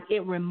 I'm like,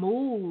 it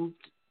removed,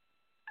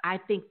 I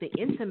think, the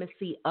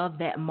intimacy of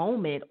that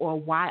moment, or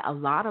why a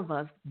lot of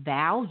us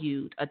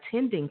valued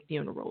attending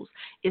funerals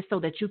is so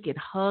that you could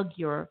hug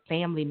your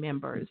family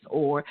members,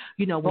 or,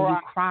 when you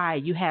cry,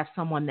 you have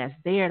someone that's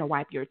there to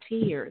wipe your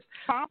tears.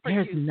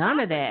 There's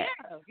none of that.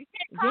 Yeah. You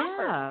can't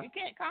comfort. You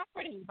can't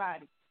comfort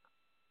anybody.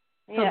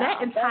 So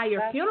that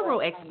entire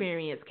funeral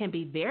experience can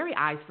be very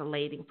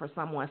isolating for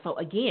someone. So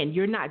again,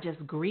 you're not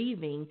just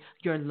grieving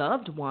your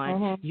loved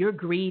one, you're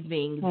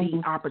grieving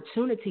the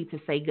opportunity to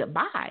say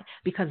goodbye,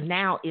 because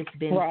now it's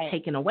been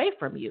taken away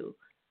from you.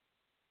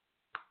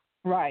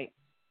 Right.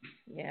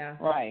 Yeah.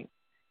 Right.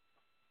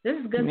 This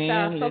is good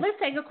stuff. So let's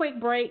take a quick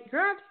break.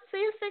 Girl, see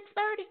you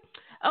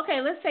 6:30.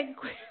 Okay, let's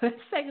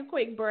take a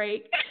quick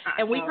break,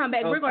 and we come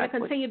back. We're going to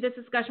continue this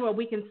discussion where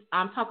we can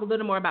talk a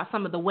little more about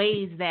some of the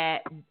ways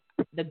that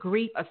the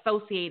grief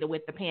associated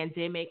with the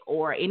pandemic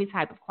or any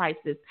type of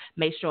crisis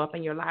may show up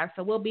in your life.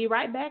 So we'll be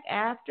right back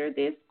after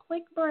this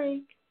quick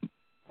break.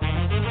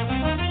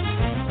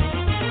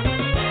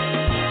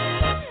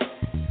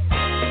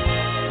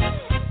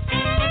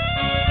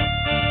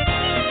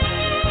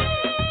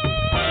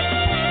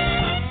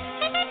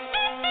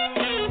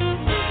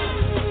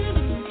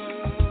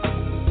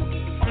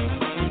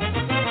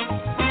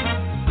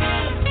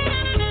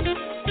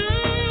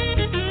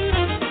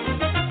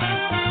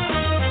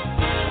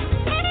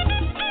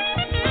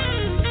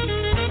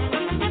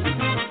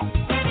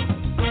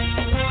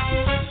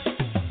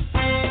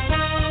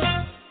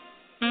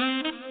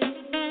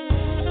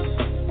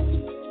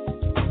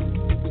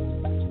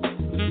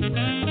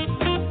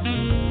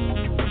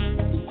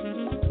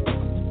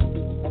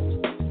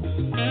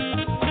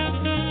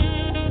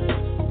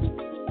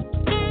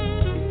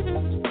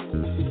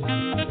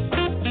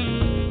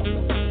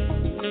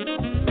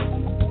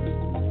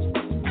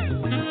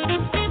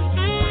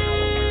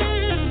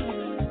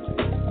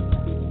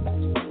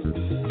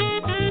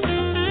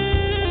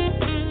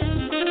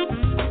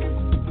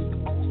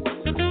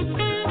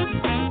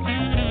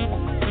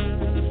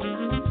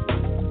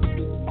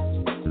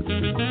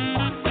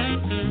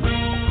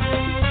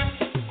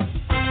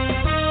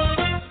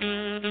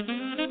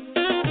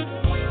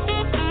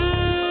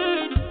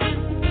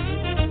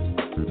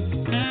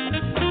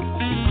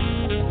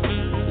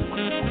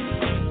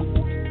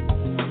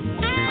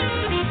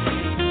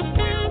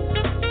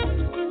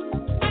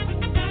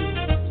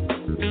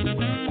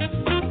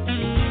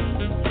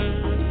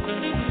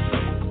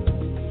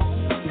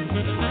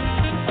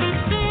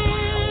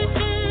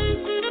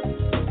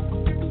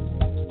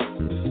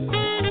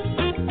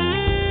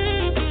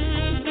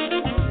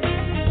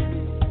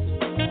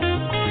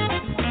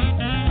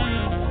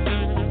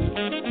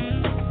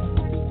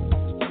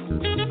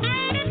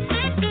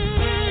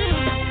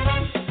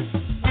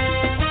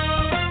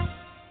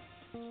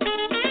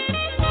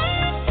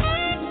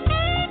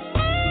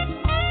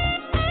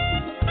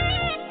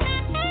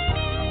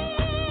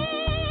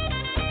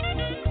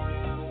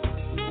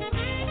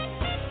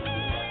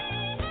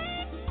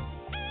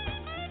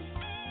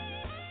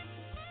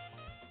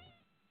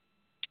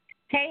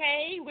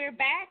 Hey, we're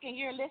back, and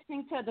you're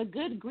listening to the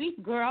Good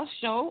Grief Girl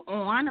Show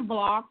on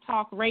Blog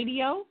Talk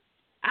Radio.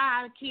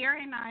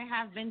 Kiera and I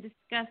have been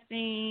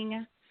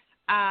discussing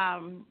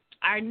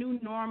our new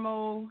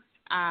normal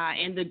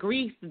and the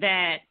grief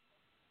that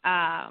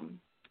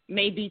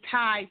may be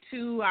tied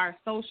to our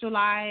social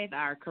life,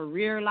 our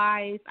career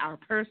life, our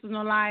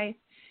personal life,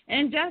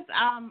 and just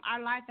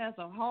our life as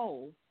a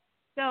whole.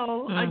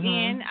 So,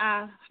 again,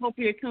 hope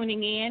you're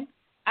tuning in.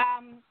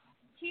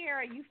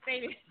 Kiera,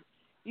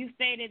 you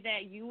stated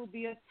that you will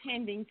be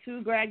attending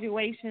 2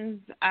 graduations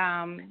this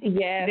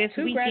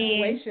 2 weekend.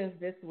 Graduations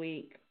this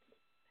week.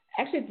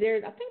 Actually,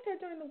 I think they're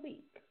during the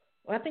week.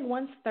 Well, I think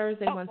one's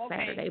Thursday, one's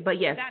Saturday. But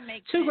yes,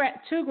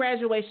 two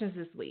graduations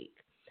this week.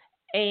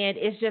 And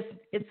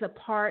it's a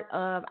part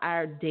of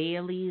our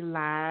daily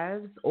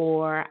lives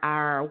or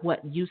our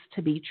what used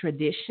to be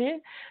tradition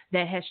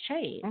that has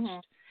changed.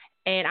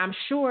 And I'm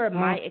sure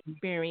my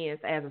experience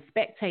as a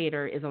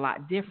spectator is a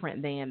lot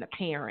different than the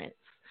parents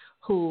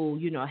who,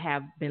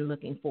 have been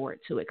looking forward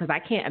to it. Because I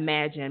can't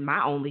imagine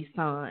my only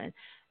son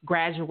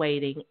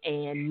graduating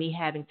and me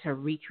having to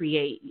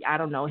recreate, I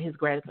don't know, his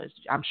graduation.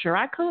 I'm sure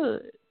I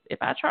could if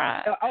I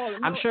tried.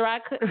 I'm sure I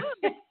could.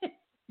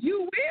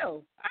 You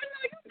will. I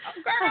know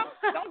you,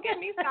 girl. Don't get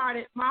me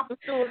started, Mama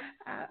Stewart.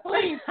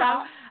 Please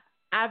stop.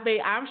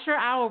 I'm sure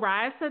I will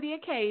rise to the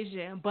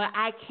occasion, but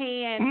I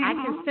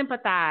can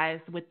sympathize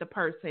with the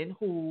person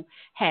who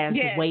has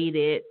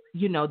waited,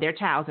 their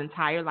child's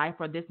entire life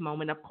for this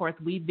moment. Of course,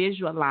 we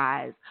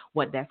visualize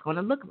what that's going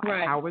to look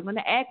like, how we're going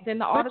to act in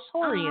the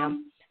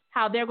auditorium,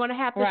 how they're going to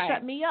have to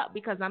shut me up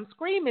because I'm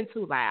screaming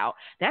too loud.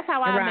 That's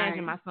how I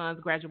imagine my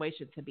son's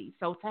graduation to be.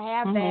 So to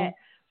have that,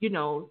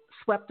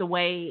 swept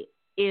away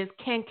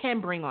can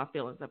bring on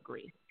feelings of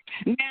grief.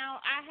 Now,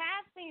 I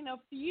have seen a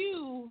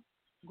few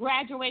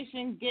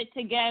graduation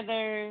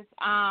get-togethers.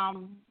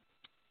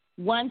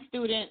 One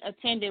student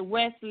attended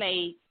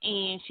Westlake,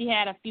 and she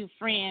had a few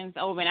friends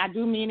over, and I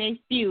do mean a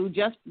few,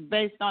 just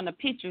based on the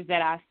pictures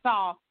that I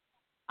saw.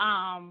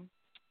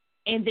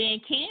 And then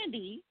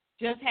Candy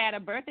just had a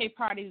birthday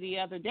party the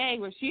other day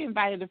where she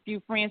invited a few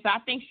friends. So I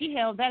think she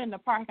held that in the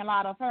parking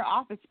lot of her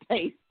office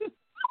space.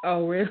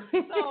 Oh, really?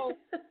 So,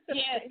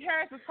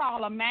 hers is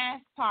called a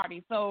mask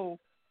party. So,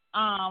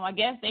 I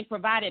guess they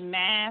provided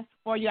masks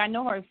for you. I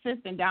know her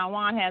assistant, Don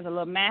Juan, has a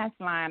little mask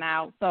line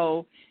out.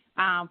 So,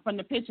 from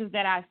the pictures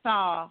that I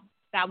saw,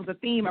 that was the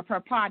theme of her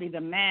party,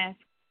 the mask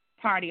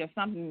party or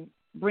something.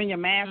 Bring your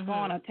mask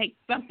on or take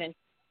something.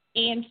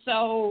 And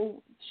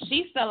so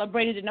she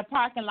celebrated in the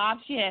parking lot.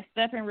 She had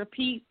step and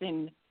repeats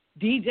and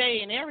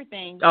DJ and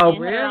everything. Oh,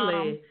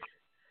 really?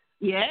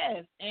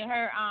 Yes, in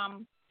her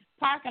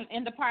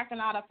in the parking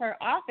lot of her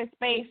office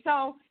space.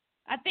 So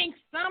I think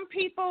some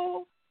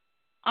people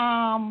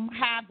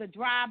have the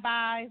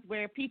drive-bys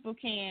where people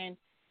can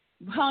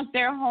honk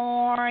their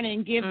horn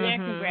and give their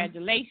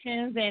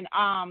congratulations and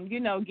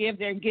give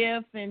their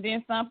gifts, and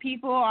then some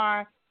people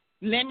are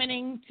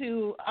limiting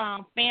to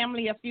a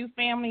few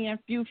family and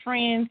few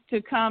friends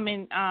to come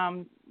and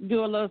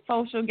do a little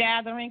social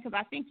gathering, because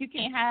I think you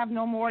can't have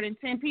no more than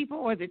 10 people,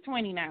 or is it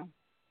 20 now?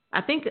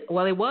 I think, it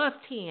was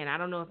 10. I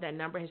don't know if that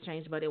number has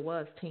changed, but it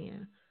was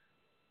 10.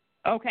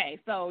 Okay,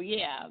 so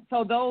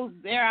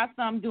there are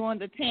some doing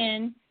the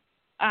 10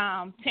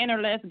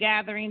 or less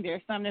gathering.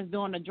 There's some that's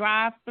doing the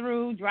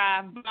drive-through,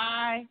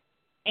 drive-by,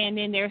 and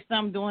then there's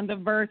some doing the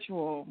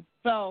virtual.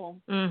 So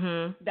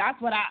that's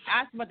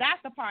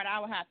the part I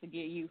would have to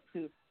get used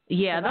to.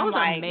 Yeah, those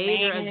are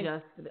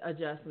major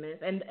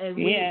adjustments, and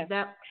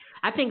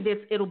I think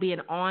it'll be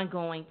an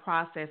ongoing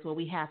process where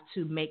we have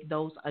to make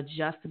those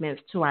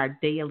adjustments to our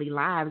daily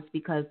lives,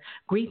 because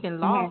grief and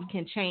loss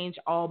can change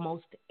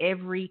almost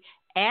every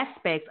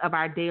aspect of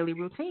our daily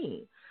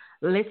routine.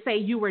 Let's say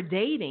you were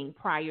dating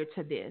prior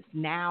to this.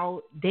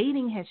 Now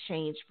dating has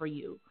changed for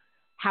you.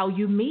 How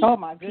you meet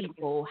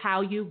people,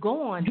 how you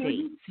go on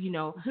dates, Do you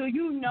know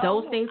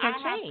those things have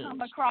changed.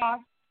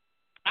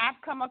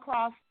 I've come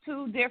across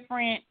 2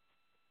 different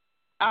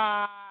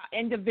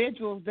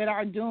individuals that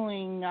are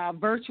doing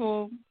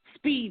virtual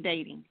speed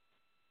dating.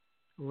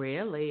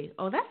 Really?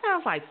 Oh, that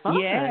sounds like fun.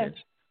 Yes.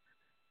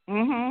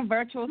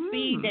 Virtual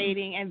speed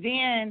dating. And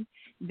then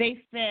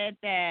they said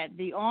that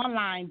the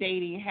online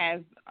dating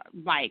has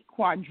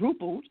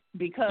quadrupled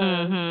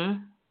because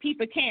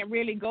people can't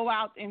really go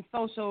out in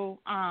social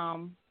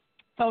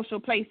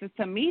places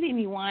to meet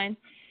anyone.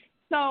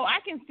 So I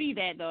can see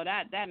that, though.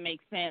 That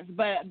makes sense.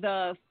 But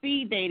the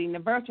speed dating, the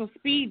virtual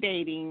speed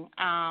dating,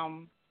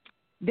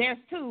 there's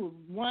 2.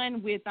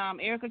 One with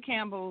Erica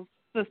Campbell's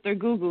sister,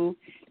 Gugu,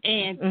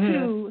 and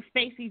 2,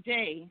 Stacey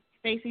J.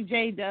 Stacey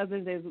J does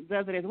it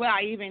as well.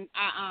 I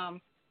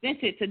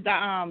sent it to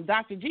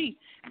Dr. G.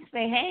 I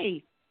say,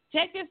 hey,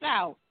 check this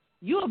out.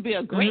 You'll be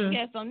a great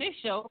guest on this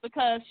show,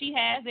 because she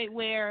has it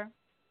where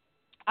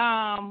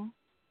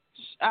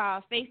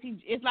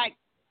Stacey, it's like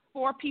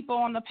 4 people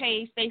on the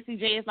page. Stacey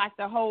J is like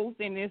the host,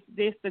 and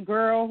this the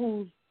girl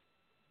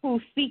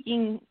who's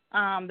seeking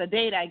the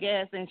date, I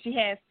guess, and she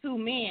has 2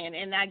 men,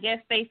 and I guess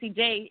Stacey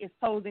J is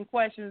posing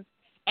questions,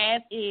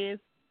 as is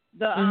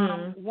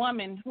the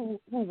woman who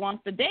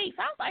wants to date.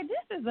 So I was like,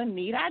 this is a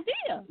neat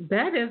idea.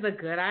 That is a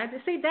good idea.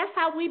 See, that's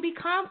how we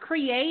become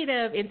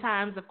creative in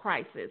times of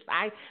crisis.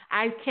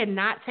 I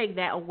cannot take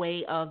that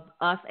away of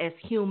us as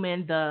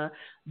human, the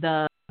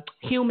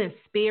human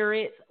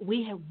spirits.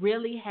 We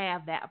really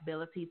have that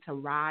ability to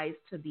rise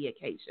to the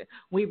occasion.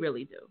 We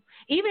really do.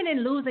 Even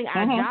in losing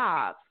our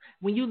jobs,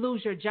 when you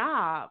lose your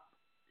job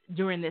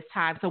during this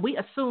time, so we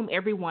assume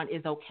everyone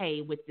is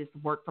okay with this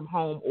work from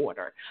home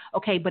order.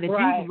 Okay, but if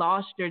you've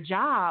lost your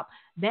job,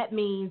 that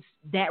means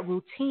that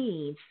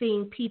routine,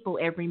 seeing people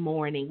every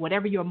morning,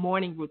 whatever your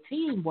morning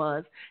routine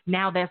was,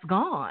 now that's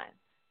gone.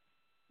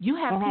 You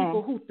have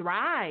people who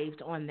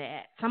thrived on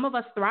that. Some of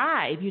us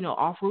thrive,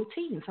 off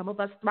routine. Some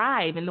of us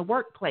thrive in the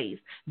workplace,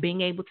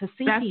 being able to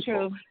see that's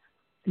people. True.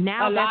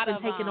 Now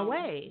that's been taken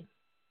away.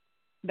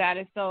 That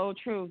is so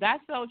true.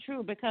 That's so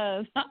true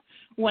because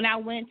when I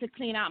went to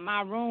clean out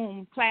my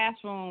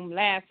classroom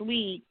last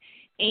week,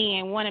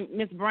 and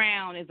Miss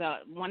Brown is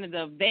one of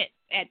the vets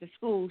at the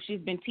school. She's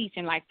been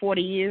teaching like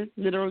 40 years,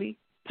 literally,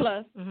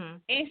 plus.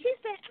 And she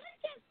said, I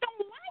just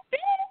don't like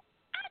this.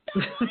 I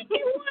don't like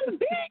it one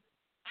bit.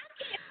 I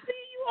can't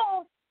see you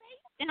all.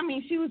 I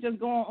mean, she was just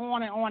going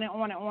on and on and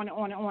on and on and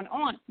on and on and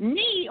on.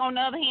 Me, on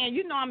the other hand,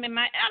 I'm in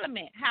my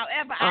element.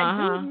 However,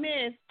 I do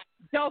miss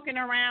joking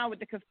around with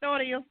the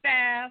custodial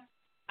staff,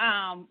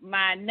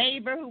 my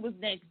neighbor who was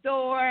next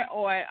door,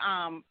 or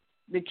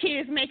the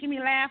kids making me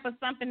laugh or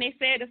something they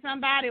said to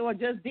somebody or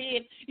just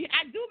did.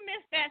 I do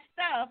miss that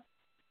stuff,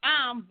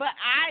 but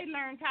I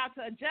learned how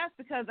to adjust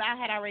because I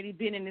had already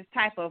been in this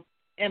type of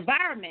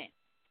environment.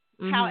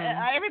 How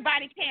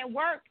everybody can't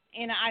work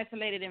in an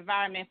isolated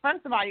environment.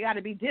 First of all, you got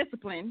to be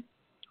disciplined.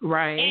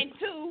 Right. And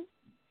two,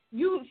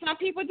 some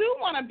people do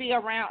want to be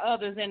around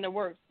others in the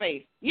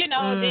workspace.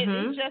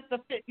 It's just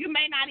you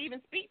may not even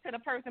speak to the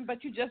person,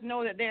 but you just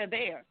know that they're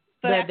there.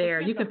 So they're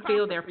there. You can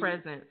feel their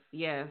presence.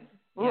 Yes.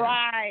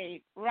 Yeah.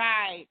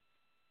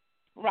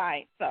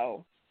 Right.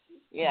 So,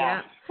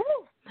 yeah.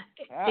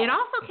 It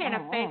also can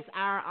affect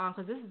our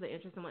because this is an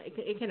interesting one.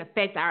 It can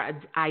affect our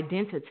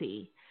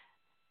identity.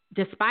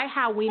 Despite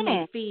how we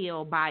may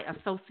feel by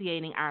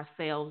associating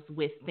ourselves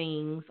with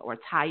things or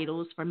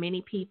titles, for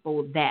many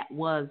people, that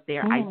was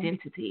their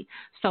identity.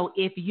 So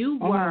if you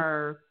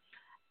were,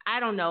 I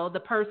don't know,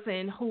 the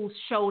person who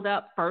showed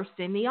up first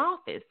in the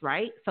office,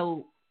 right?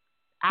 So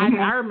I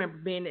remember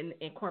being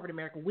in corporate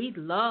America. We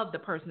loved the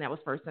person that was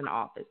first in the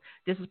office.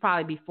 This was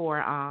probably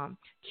before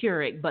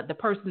Keurig, but the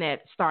person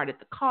that started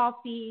the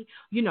coffee,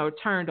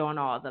 turned on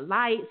all the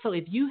lights. So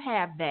if you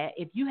have that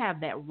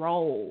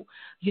role,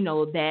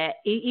 that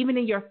even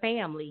in your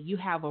family, you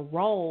have a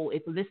role.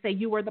 If let's say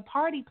you were the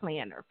party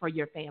planner for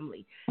your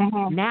family,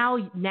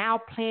 now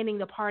planning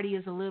the party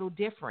is a little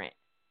different.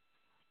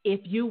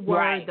 If you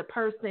were the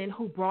person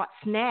who brought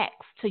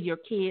snacks to your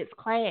kids'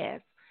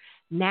 class,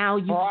 now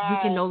you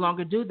can no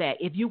longer do that.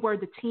 If you were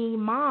the teen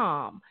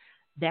mom,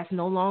 that's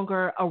no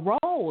longer a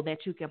role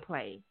that you can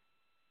play,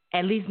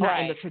 at least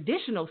not in the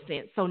traditional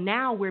sense. So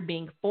now we're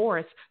being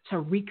forced to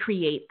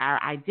recreate our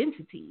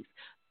identities.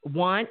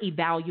 One,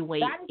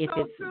 evaluate if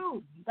it's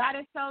true. That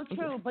is so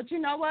true. But you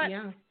know what?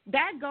 Yeah.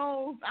 That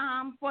goes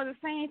for the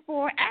same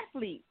for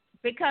athletes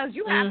because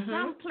you have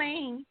some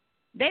playing.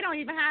 They don't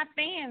even have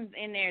fans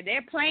in there.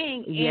 They're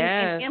playing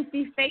in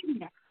empty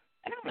stadiums.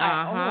 And I'm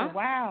like, oh,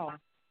 wow.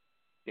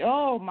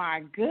 Oh,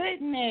 my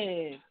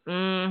goodness.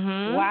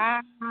 Wow.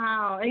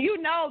 And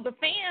the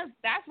fans,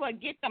 that's what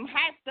gets them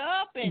hyped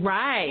up. And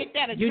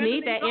get that you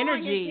need that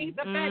energy.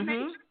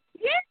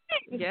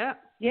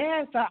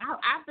 Yeah, so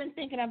I've been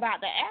thinking about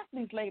the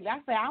athletes lately. I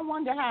say, I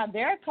wonder how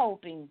they're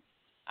coping,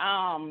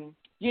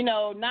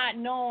 not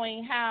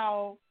knowing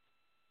how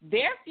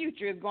their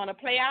future is going to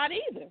play out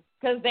either.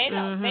 Because they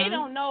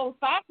don't know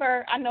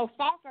soccer. I know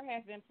soccer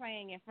has been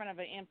playing in front of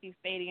an empty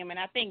stadium, and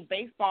I think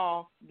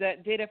baseball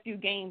did a few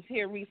games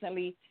here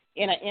recently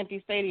in an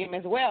empty stadium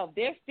as well.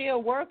 They're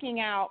still working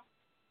out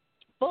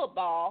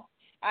football.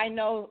 I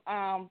know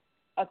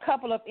a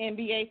couple of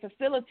NBA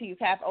facilities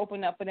have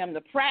opened up for them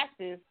to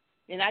practice,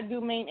 and I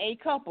do mean a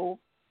couple.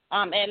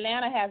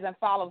 Atlanta hasn't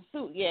followed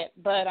suit yet,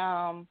 but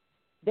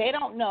they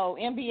don't know.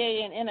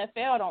 NBA and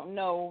NFL don't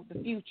know the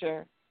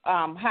future,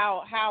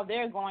 how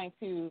they're going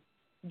to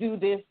do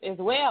this as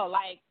well.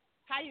 Like,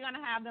 how you going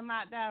to have them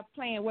out there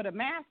playing with a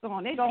mask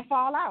on? They going to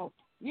fall out,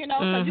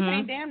 because you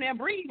can't damn near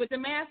breathe with the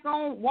mask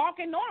on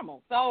walking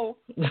normal. So,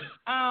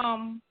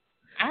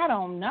 I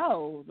don't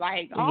know.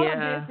 Like, all of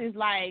this is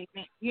like,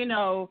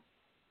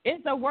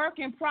 it's a work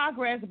in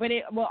progress, but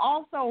it will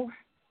also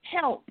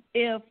help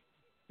if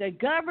the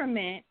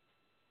government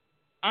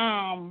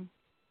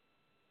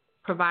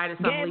provided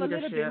some gave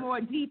leadership. A little bit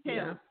more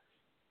detail.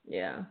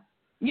 Yeah.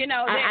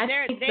 I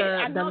think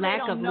the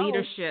lack of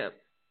leadership.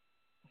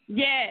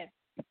 Yes.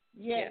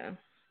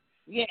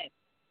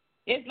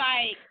 It's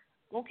like,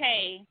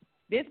 okay,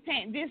 this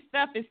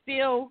stuff is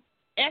still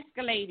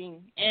escalating,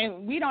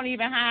 and we don't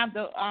even have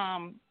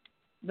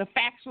the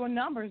factual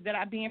numbers that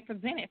are being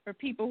presented for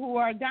people who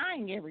are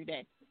dying every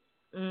day.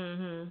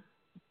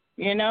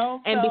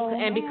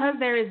 And because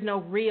there is no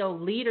real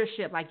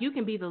leadership, like you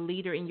can be the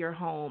leader in your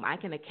home. I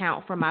can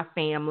account for my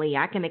family.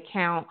 I can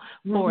account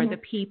for the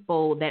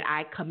people that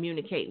I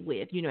communicate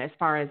with, as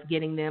far as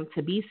getting them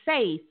to be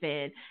safe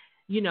and,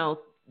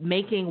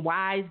 making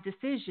wise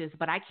decisions.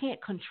 But I can't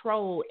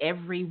control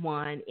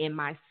everyone in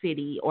my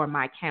city or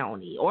my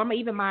county or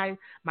even my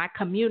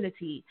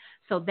community.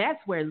 So that's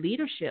where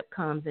leadership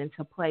comes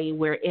into play,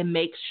 where it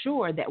makes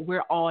sure that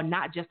we're all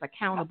not just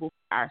accountable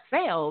for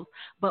ourselves,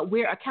 but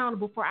we're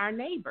accountable for our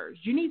neighbors.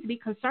 You need to be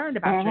concerned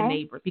about your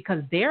neighbor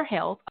because their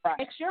health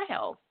affects your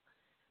health.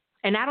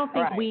 And I don't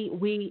think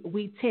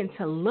we tend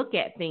to look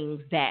at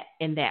things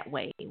in that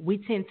way. We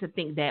tend to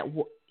think that,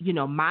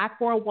 my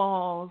four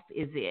walls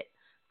is it.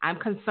 I'm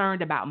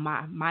concerned about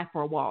my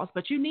four walls,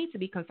 but you need to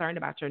be concerned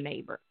about your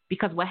neighbor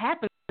because what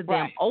happens to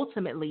them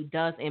ultimately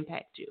does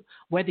impact you.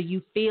 Whether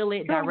you feel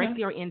it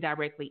directly or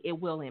indirectly, it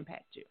will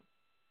impact you.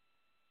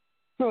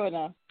 True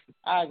enough.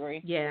 I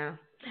agree. Yeah.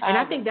 And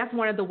I think that's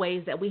one of the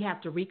ways that we have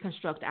to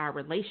reconstruct our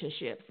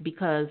relationships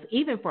because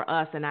even for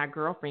us in our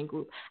girlfriend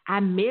group,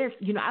 I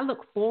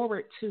look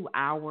forward to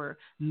our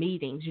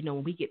meetings,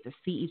 when we get to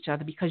see each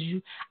other because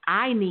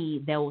I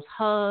need those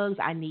hugs.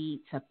 I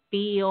need to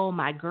feel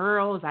my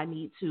girls. I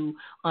need to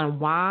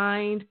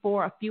unwind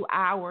for a few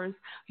hours,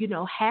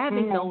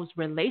 having those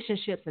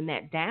relationships and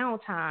that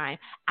downtime.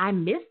 I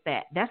miss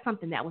that. That's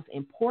something that was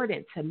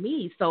important to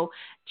me. So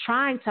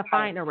trying to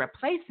find a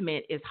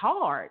replacement is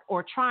hard,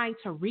 or trying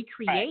to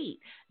recreate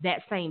that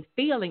same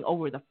feeling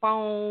over the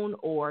phone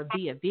or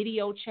via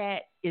video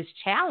chat is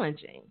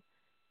challenging.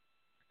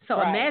 So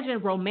imagine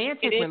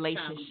romantic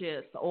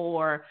relationships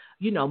or,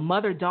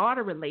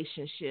 mother-daughter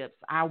relationships,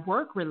 our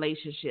work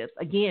relationships,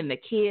 again, the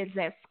kids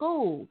at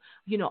school,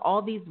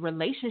 all these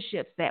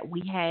relationships that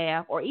we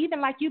have, or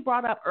even like you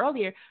brought up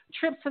earlier,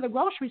 trips to the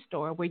grocery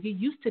store where you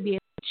used to be able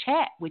to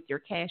chat with your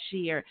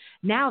cashier.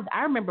 Now,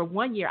 I remember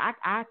one year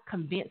I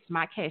convinced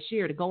my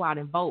cashier to go out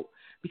and vote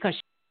because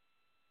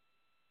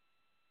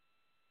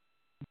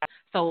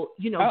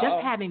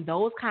just having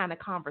those kind of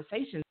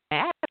conversations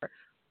matter.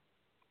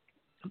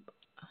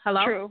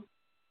 Hello? True.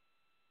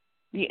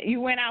 You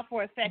went out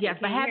for a second. Yes,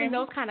 but having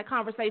those kind of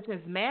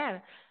conversations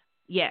matter.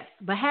 Yes,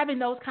 but having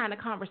those kind of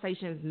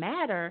conversations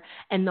matter,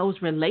 and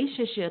those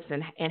relationships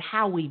and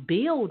how we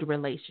build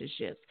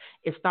relationships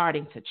is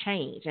starting to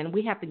change, and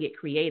we have to get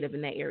creative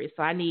in that area.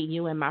 So I need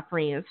you and my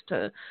friends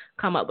to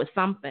come up with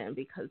something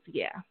because,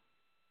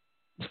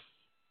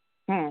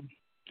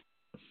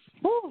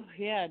 Whew,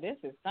 yeah, this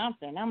is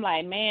something. I'm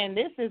like, man,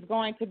 this is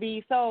going to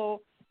be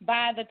so.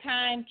 By the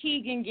time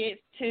Keegan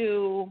gets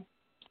to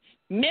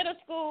middle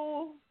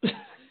school,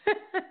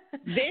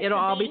 it'll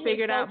all be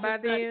figured out by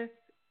then.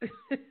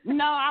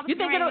 No, I was. You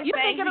think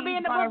it'll be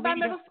in the book by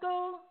middle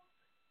school?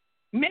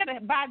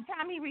 By the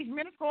time he reaches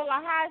middle school or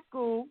high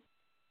school,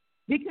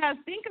 because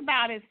think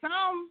about it,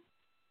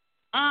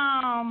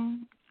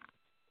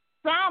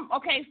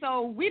 okay,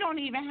 so we don't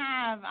even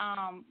have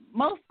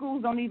most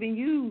schools don't even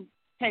use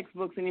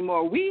textbooks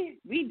anymore. We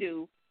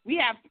do. We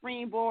have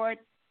Springboard,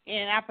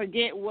 and I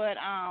forget what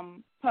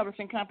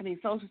publishing company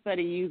social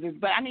study uses,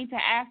 but I need to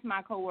ask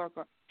my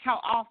coworker how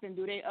often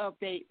do they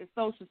update the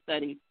social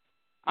study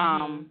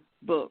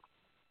book.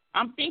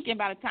 I'm thinking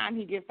by the time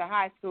he gets to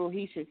high school,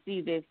 he should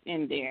see this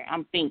in there.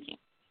 I'm thinking.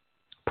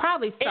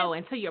 Probably so,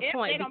 and to your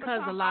point,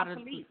 because a lot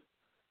obsolete.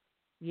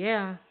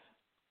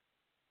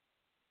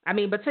 I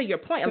mean, but to your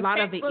point, a lot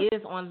of it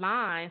is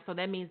online, so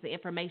that means the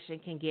information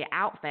can get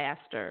out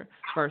faster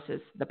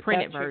versus the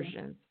printed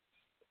version.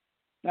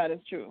 That is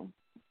true.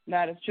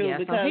 Yeah,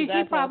 because so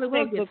he probably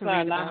will get to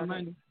read about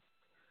it.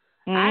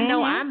 I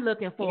know I'm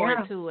looking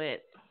forward to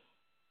it.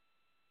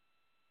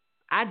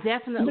 I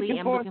definitely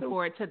am looking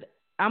forward to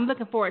I'm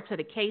looking forward to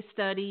the case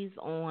studies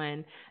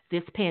on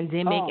this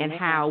pandemic and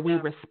how we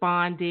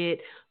responded,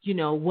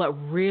 what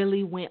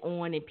really went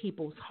on in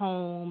people's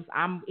homes.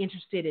 I'm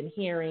interested in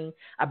hearing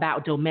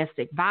about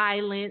domestic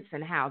violence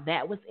and how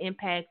that was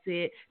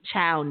impacted,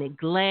 child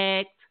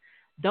neglect.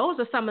 Those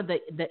are some of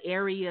the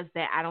areas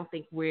that I don't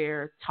think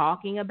we're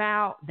talking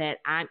about that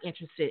I'm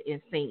interested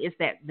in seeing. It's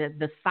that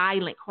the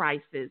silent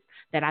crisis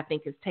that I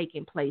think is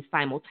taking place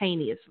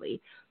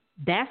simultaneously.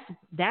 That's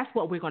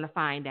what we're going to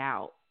find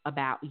out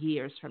about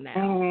years from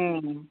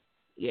now.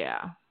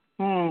 Yeah.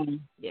 Good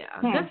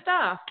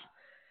stuff.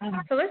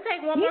 So let's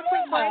take one more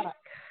quick break.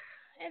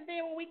 And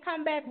then when we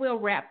come back, we'll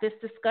wrap this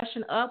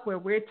discussion up where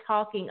we're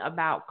talking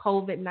about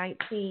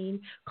COVID-19,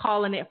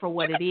 calling it for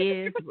what it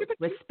is,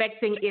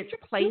 respecting its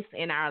place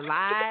in our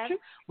lives.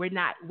 We're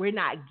not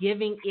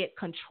giving it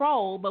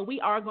control, but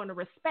we are going to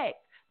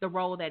respect the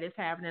role that it's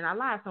having in our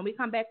lives. So when we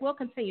come back, we'll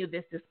continue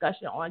this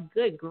discussion on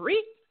Good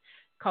Grief,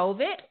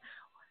 COVID.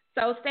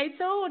 So stay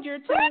tuned. You're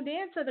tuned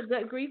in to the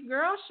Good Grief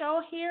Girl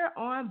Show here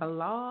on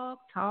Blog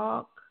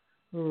Talk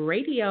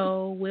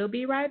Radio. We'll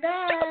be right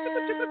back.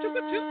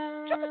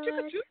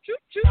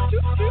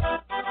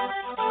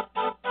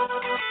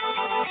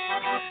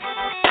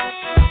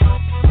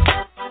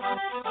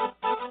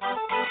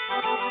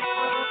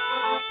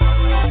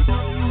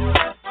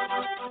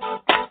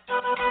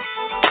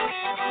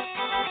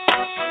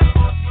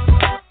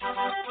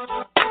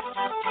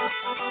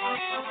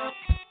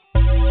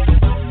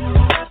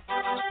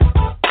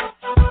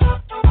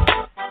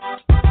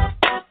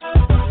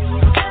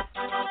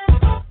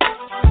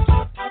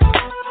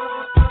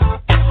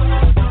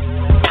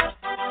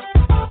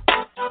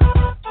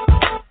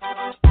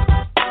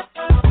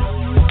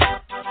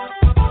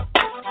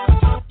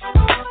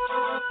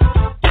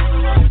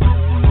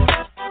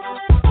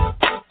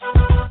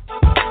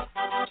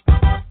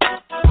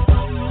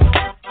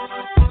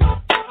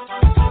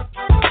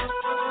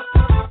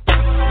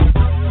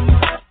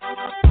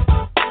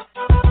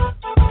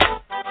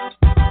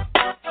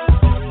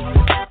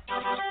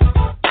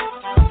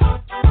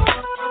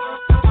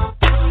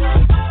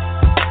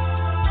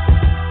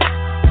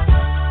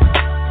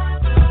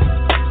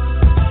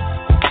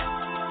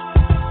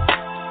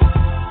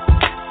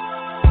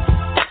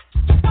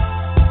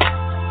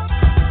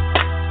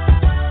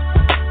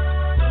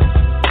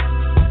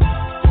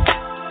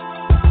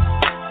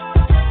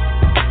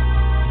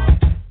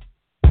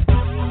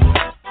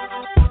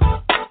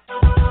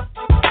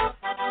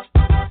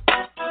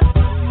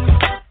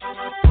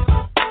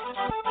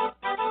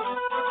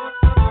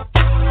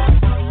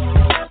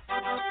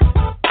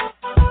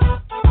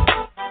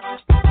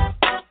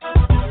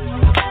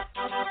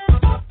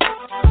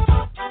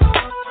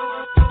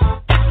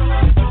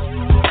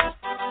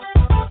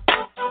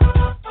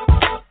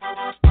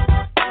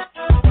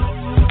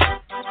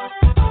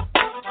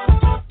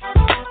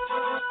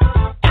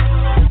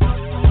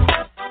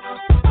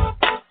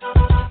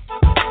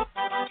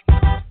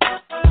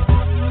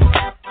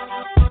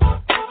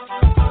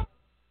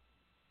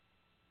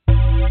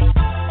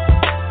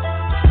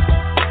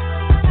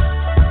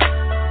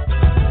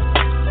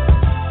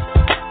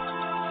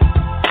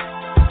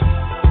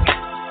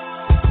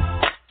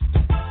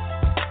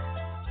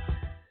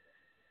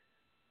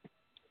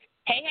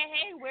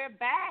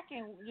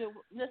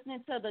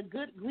 the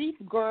Good Grief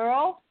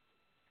Girl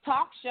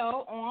talk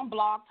show on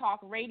Blog Talk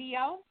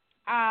Radio.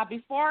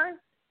 Before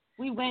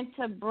we went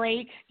to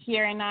break,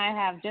 Kiera and I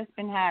have just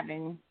been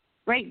having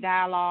great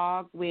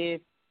dialogue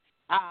with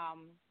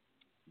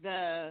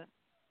the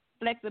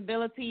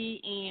flexibility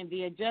and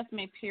the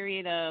adjustment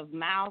period of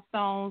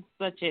milestones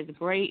such as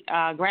great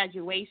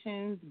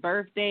graduations,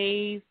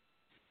 birthdays,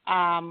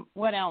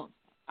 what else?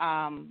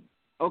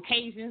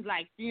 Occasions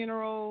like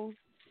funerals,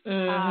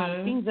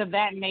 things of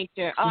that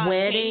nature.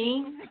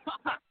 Weddings.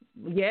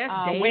 Yes,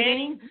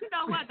 weddings. You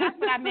know what? That's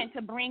what I meant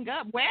to bring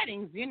up.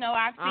 Weddings. You know,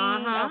 I've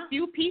seen a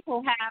few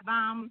people have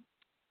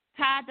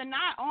tied the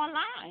knot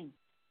online.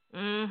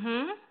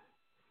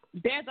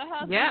 There's a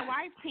husband and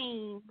wife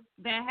team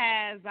that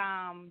has.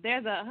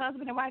 There's a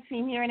husband and wife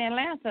team here in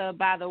Atlanta,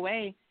 by the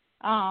way.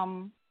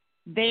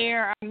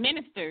 They're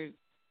ministers,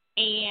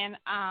 and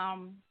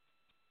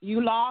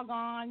you log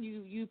on,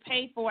 you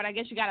pay for it. I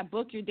guess you got to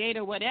book your date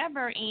or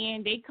whatever,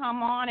 and they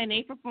come on and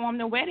they perform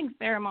the wedding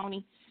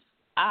ceremony.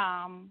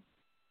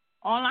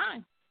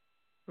 Online.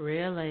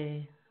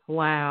 Really?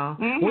 Wow.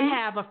 We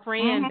have a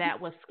friend that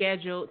was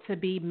scheduled to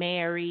be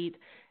married,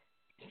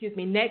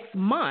 next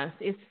month.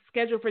 It's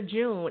scheduled for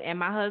June, and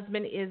my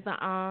husband is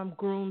the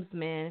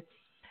groomsman.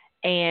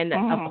 And,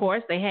 of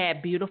course, they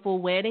had beautiful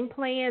wedding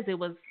plans. It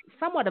was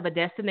somewhat of a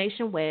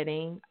destination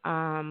wedding.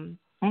 And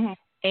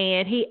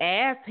he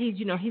asked, he's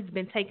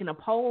been taking a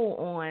poll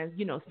on,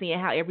 seeing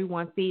how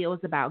everyone feels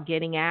about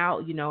getting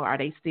out. Are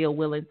they still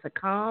willing to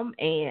come?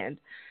 And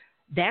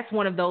that's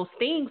one of those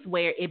things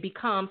where it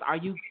becomes, are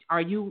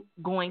you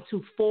going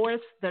to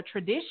force the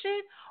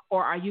tradition,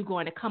 or are you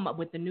going to come up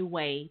with a new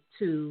way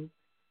to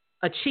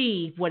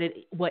achieve what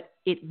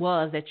it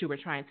was that you were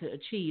trying to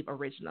achieve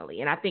originally?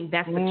 And I think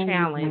that's the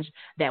challenge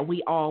that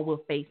we all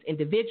will face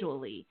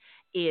individually,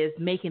 is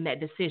making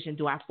that decision.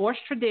 Do I force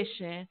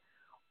tradition,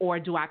 or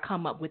do I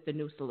come up with a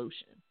new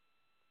solution?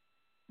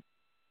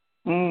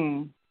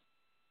 And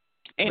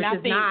I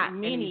think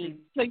many,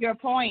 to your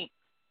point,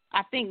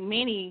 I think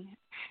many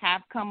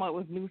have come up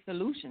with new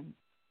solutions.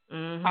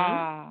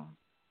 I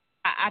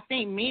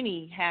think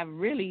many have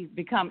really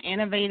become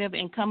innovative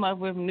and come up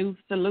with new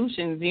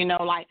solutions.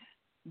 Like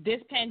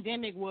this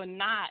pandemic will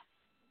not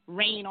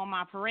rain on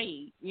my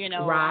parade.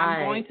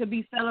 I'm going to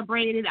be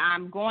celebrated.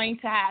 I'm going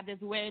to have this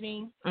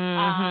wedding.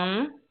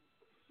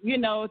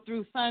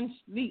 Through sun,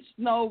 sleet,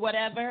 snow,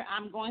 whatever.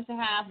 I'm going to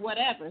have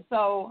whatever.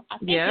 So I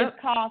think it's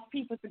caused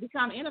people to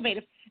become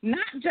innovative,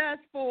 not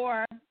just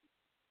for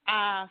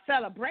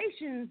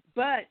celebrations,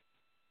 but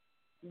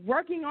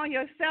working on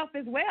yourself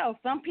as well.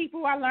 Some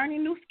people are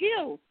learning new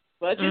skills,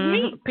 such as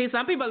me.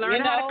 Some people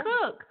learn how to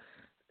cook.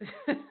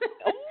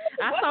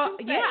 I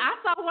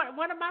saw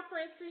one of my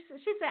friends.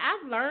 She said,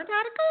 "I've learned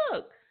how to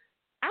cook."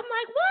 I'm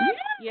like,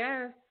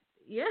 "What?"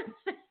 Yes.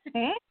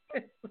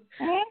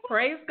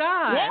 Praise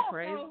God.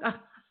 Praise God.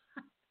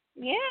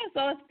 Yeah.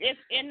 So it's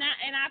and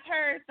I've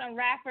heard some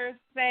rappers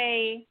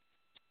say,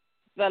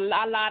 a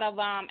lot of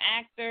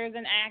actors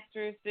and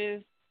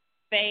actresses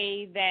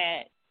say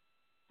that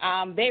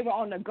they were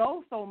on the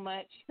go so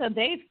much, so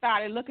they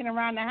started looking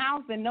around the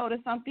house and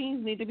noticed some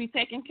things need to be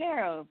taken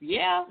care of.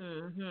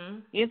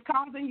 It's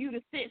causing you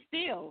to sit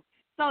still.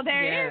 So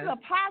there is a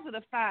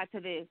positive side to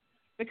this,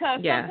 because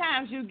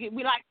sometimes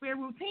we're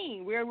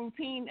routine. We're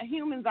routine.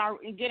 Humans are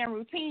getting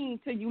routine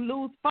till you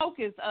lose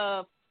focus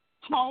of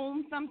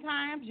home.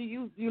 Sometimes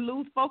you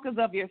lose focus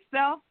of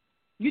yourself.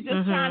 You're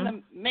just trying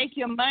to make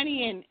your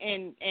money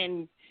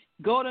and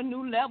go to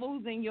new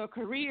levels in your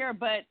career,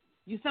 but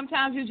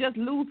sometimes you just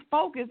lose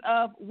focus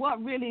of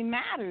what really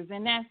matters,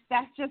 and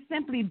that's just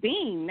simply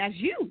being. That's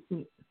you.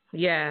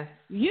 Yes.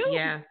 You.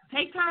 Yeah.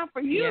 Take time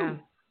for you. Yeah.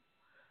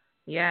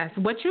 Yes.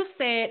 What you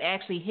said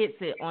actually hits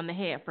it on the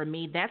head for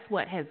me. That's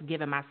what has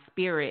given my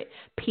spirit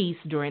peace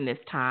during this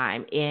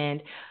time,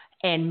 and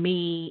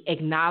me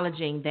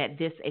acknowledging that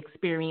this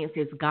experience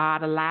is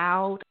God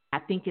allowed. I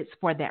think it's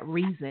for that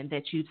reason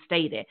that you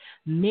stated.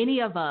 Many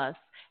of us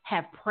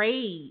have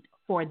prayed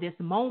for this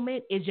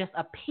moment. It just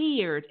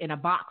appeared in a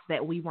box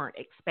that we weren't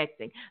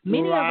expecting.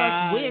 Many of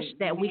us wish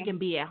that we can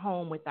be at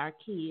home with our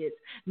kids.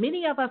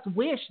 Many of us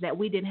wish that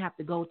we didn't have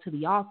to go to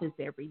the office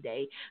every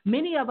day.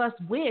 Many of us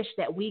wish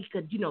that we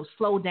could,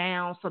 slow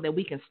down so that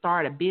we can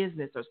start a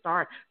business or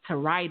start to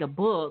write a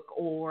book,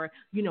 or,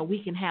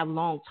 we can have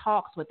long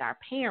talks with our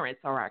parents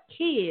or our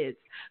kids.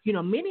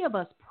 Many of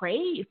us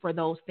prayed for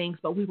those things,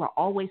 but we were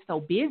always so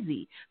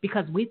busy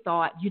because we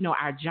thought,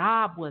 our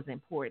job was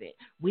important.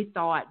 We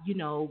thought,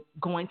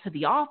 going to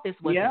the office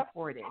was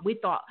important. We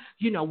thought,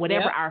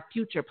 whatever our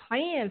future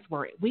plans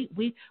were,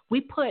 we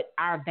put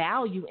our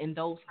value in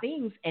those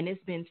things, and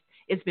it's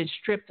been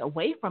stripped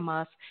away from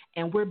us,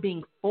 and we're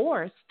being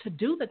forced to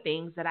do the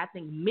things that I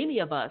think many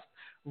of us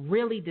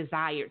really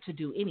desired to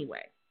do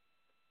anyway.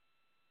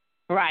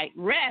 Right,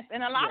 rest,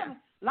 and a lot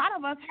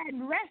of us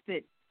hadn't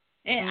rested,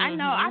 and I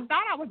know I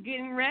thought I was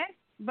getting rest,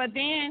 but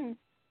then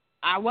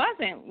I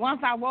wasn't.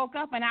 Once I woke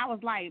up, and I was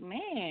like,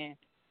 man,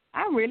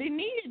 I really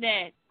needed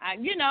that. I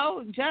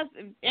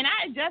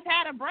just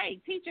had a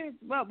break. Teachers,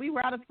 we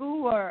were out of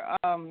school, or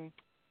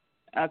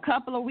a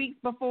couple of weeks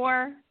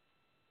before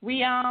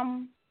we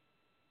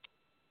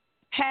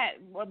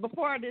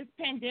before this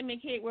pandemic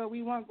hit, where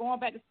we weren't going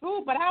back to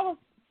school, but I was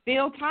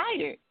still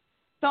tired.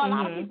 So a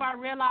lot of people, I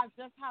realized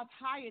just how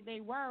tired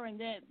they were, and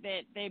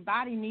that their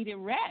body needed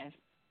rest.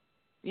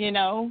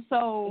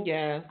 So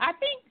I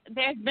think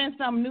there's been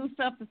some new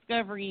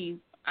self-discoveries.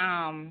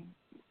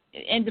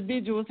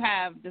 Individuals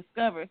have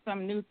discovered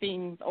some new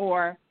things,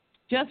 or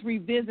just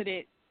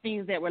revisited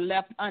things that were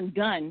left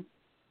undone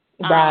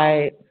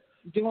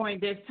during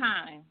this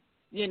time.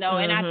 And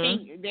I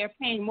think they're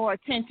paying more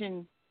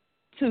attention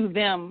to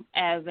them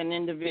as an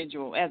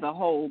individual, as a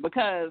whole,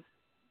 because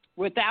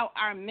without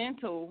our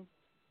mental,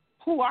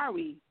 who are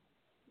we?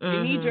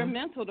 You need your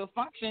mental to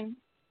function,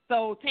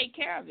 so take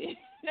care of it.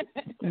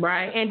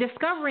 Right, and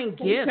discovering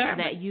gifts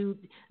that you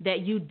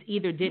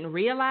either didn't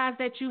realize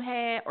that you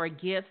had, or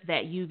gifts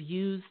that you've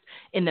used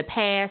in the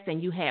past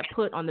and you had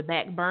put on the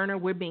back burner.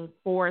 We're being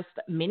forced,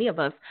 many of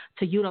us,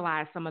 to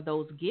utilize some of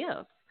those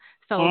gifts.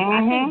 So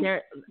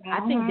I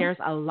think there's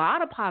a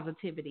lot of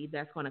positivity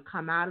that's going to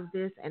come out of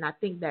this, and I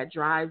think that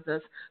drives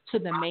us to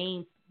the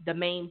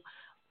main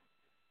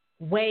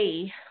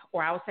way,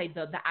 or I would say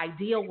the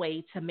ideal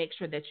way to make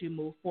sure that you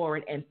move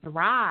forward and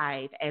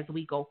thrive as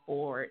we go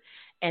forward,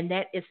 and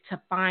that is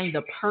to find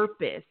the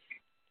purpose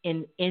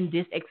in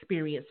this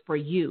experience for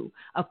you.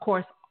 Of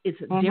course, it's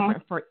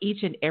different for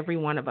each and every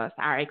one of us.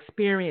 Our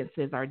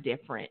experiences are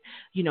different,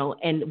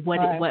 and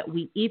what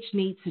we each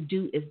need to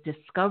do is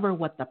discover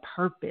what the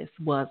purpose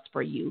was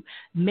for you.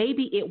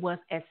 Maybe it was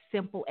as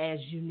simple as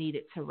you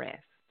needed to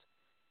rest.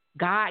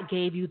 God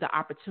gave you the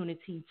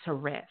opportunity to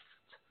rest.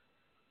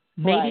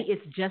 Maybe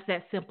it's just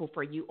that simple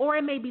for you, or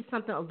it may be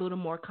something a little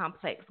more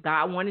complex.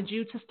 God wanted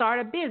you to start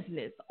a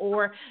business,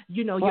 or,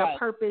 your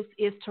purpose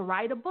is to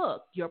write a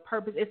book. Your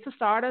purpose is to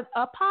start a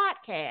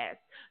podcast.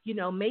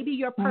 Maybe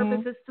your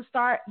purpose is to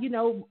start,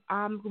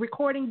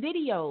 recording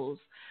videos.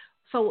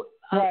 So,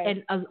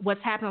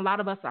 what's happening, a lot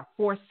of us are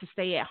forced to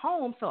stay at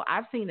home. So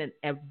I've seen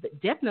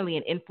definitely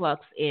an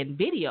influx in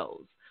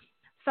videos.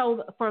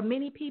 So for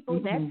many people,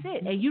 that's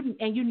it.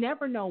 And you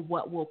never know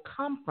what will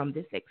come from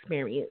this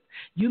experience.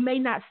 You may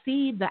not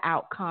see the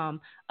outcome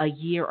a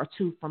year or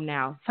two from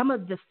now. Some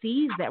of the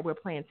seeds that we're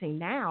planting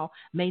now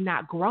may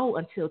not grow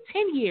until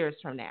 10 years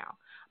from now.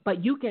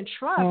 But you can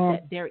trust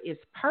that there is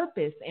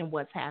purpose in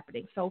what's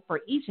happening. So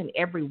for each and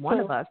every one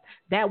of us,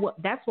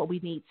 that's what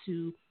we need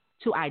to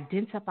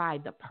identify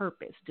the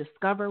purpose,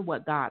 discover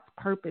what God's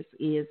purpose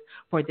is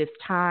for this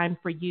time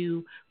for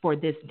you, for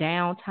this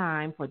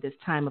downtime, for this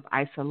time of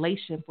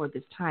isolation, for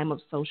this time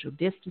of social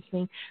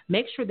distancing.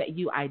 Make sure that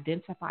you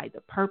identify the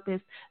purpose.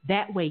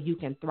 That way you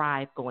can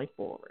thrive going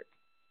forward.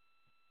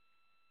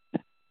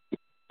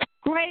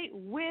 Great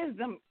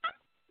wisdom,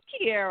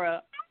 Kiara.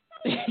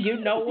 You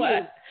know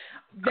what?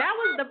 That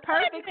was the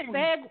perfect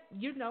segue.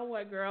 You know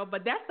what, girl?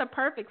 But that's the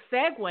perfect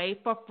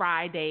segue for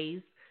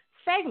Friday's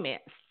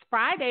segment.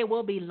 Friday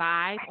we'll be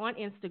live on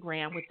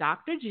Instagram with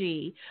Dr.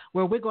 G,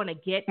 where we're going to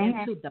get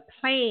into the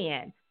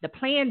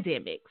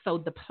pandemic. So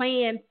the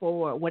plan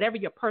for whatever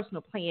your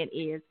personal plan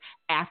is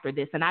after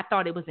this. And I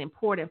thought it was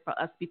important for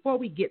us, before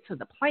we get to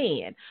the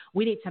plan,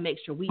 we need to make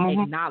sure we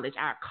acknowledge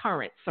our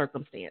current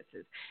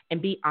circumstances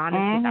and be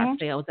honest with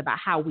ourselves about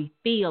how we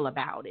feel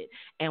about it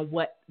and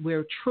what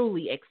we're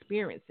truly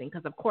experiencing.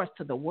 Because, of course,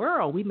 to the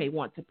world, we may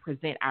want to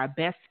present our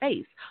best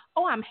face.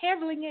 Oh, I'm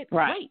handling it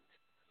great.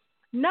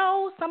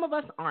 No, some of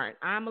us aren't.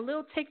 I'm a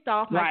little ticked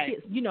off. My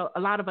kids, a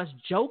lot of us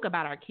joke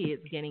about our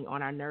kids getting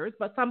on our nerves,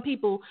 but some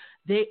people,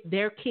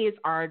 their kids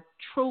are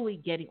truly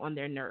getting on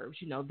their nerves.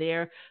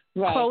 They're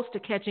close to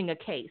catching a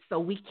case. So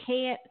we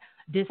can't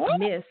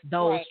dismiss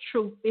those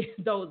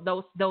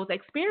those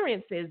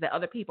experiences that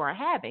other people are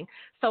having.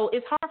 So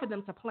it's hard for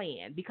them to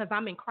plan, because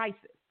I'm in crisis.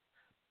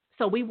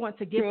 So we want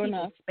to give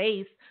people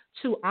space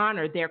to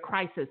honor their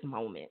crisis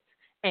moment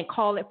and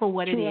call it for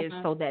what it is,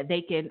 so that they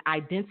can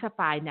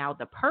identify now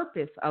the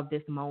purpose of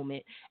this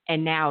moment,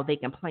 and now they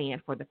can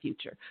plan for the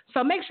future.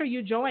 So make sure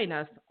you join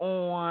us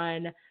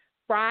on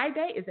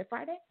Friday. Is it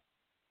Friday?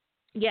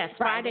 Yes,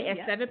 Friday at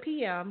 7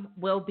 p.m.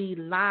 We'll be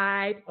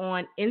live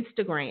on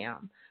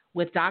Instagram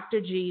with Dr.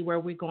 G, where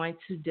we're going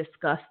to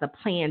discuss the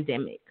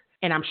pandemic.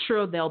 And I'm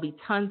sure there'll be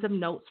tons of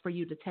notes for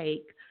you to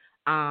take.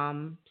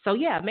 So,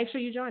 make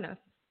sure you join us.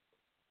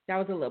 That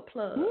was a little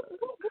plug.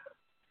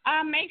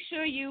 Make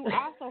sure you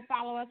also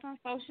follow us on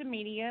social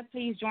media.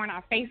 Please join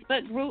our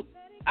Facebook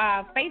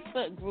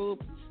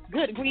group,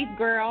 Good Grief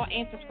Girl,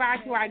 and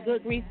subscribe to our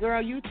Good Grief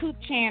Girl YouTube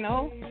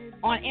channel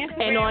on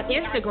Instagram. And on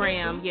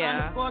Instagram,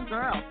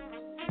 _girl.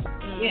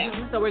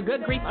 So we're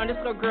Good Grief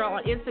 _girl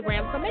on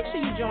Instagram. So make sure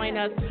you join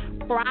us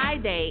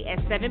Friday at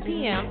 7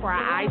 p.m. for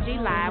our IG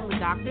Live with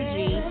Dr.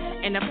 G.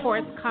 And, of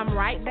course, come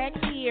right back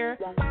here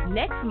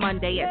next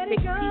Monday at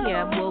 6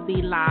 p.m. We'll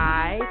be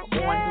live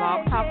on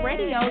Blog Talk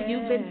Radio.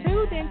 You've been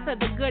tuned into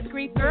the Good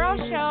Grief Girl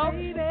Show.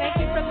 Thank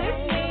you for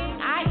listening.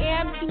 I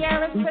am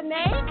Kiara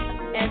Shanae,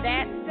 and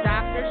that's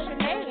Dr.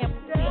 Shanae. And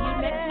see you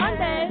next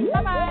Monday.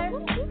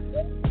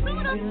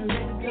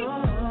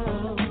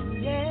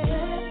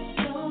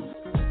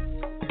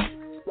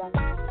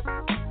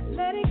 Bye-bye.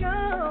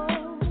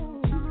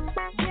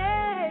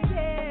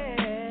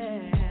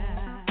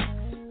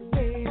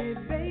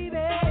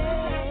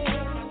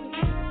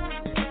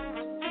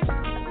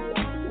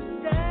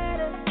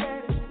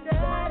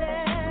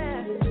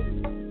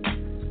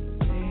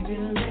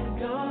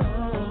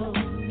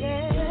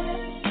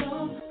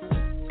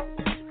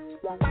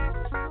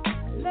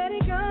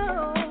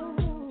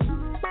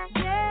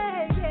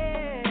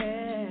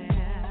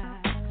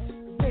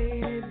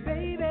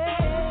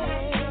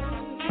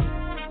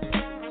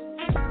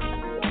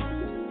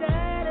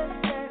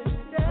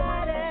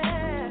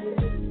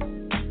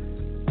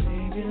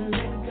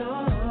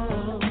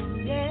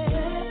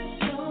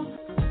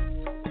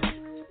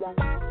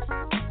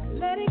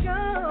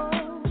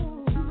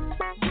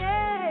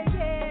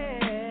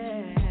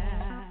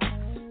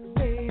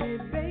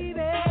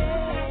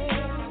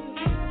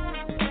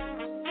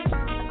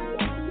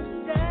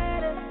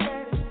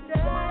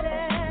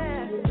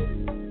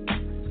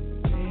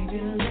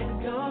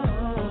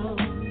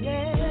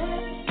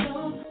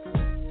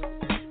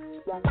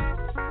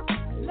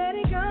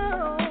 let it go.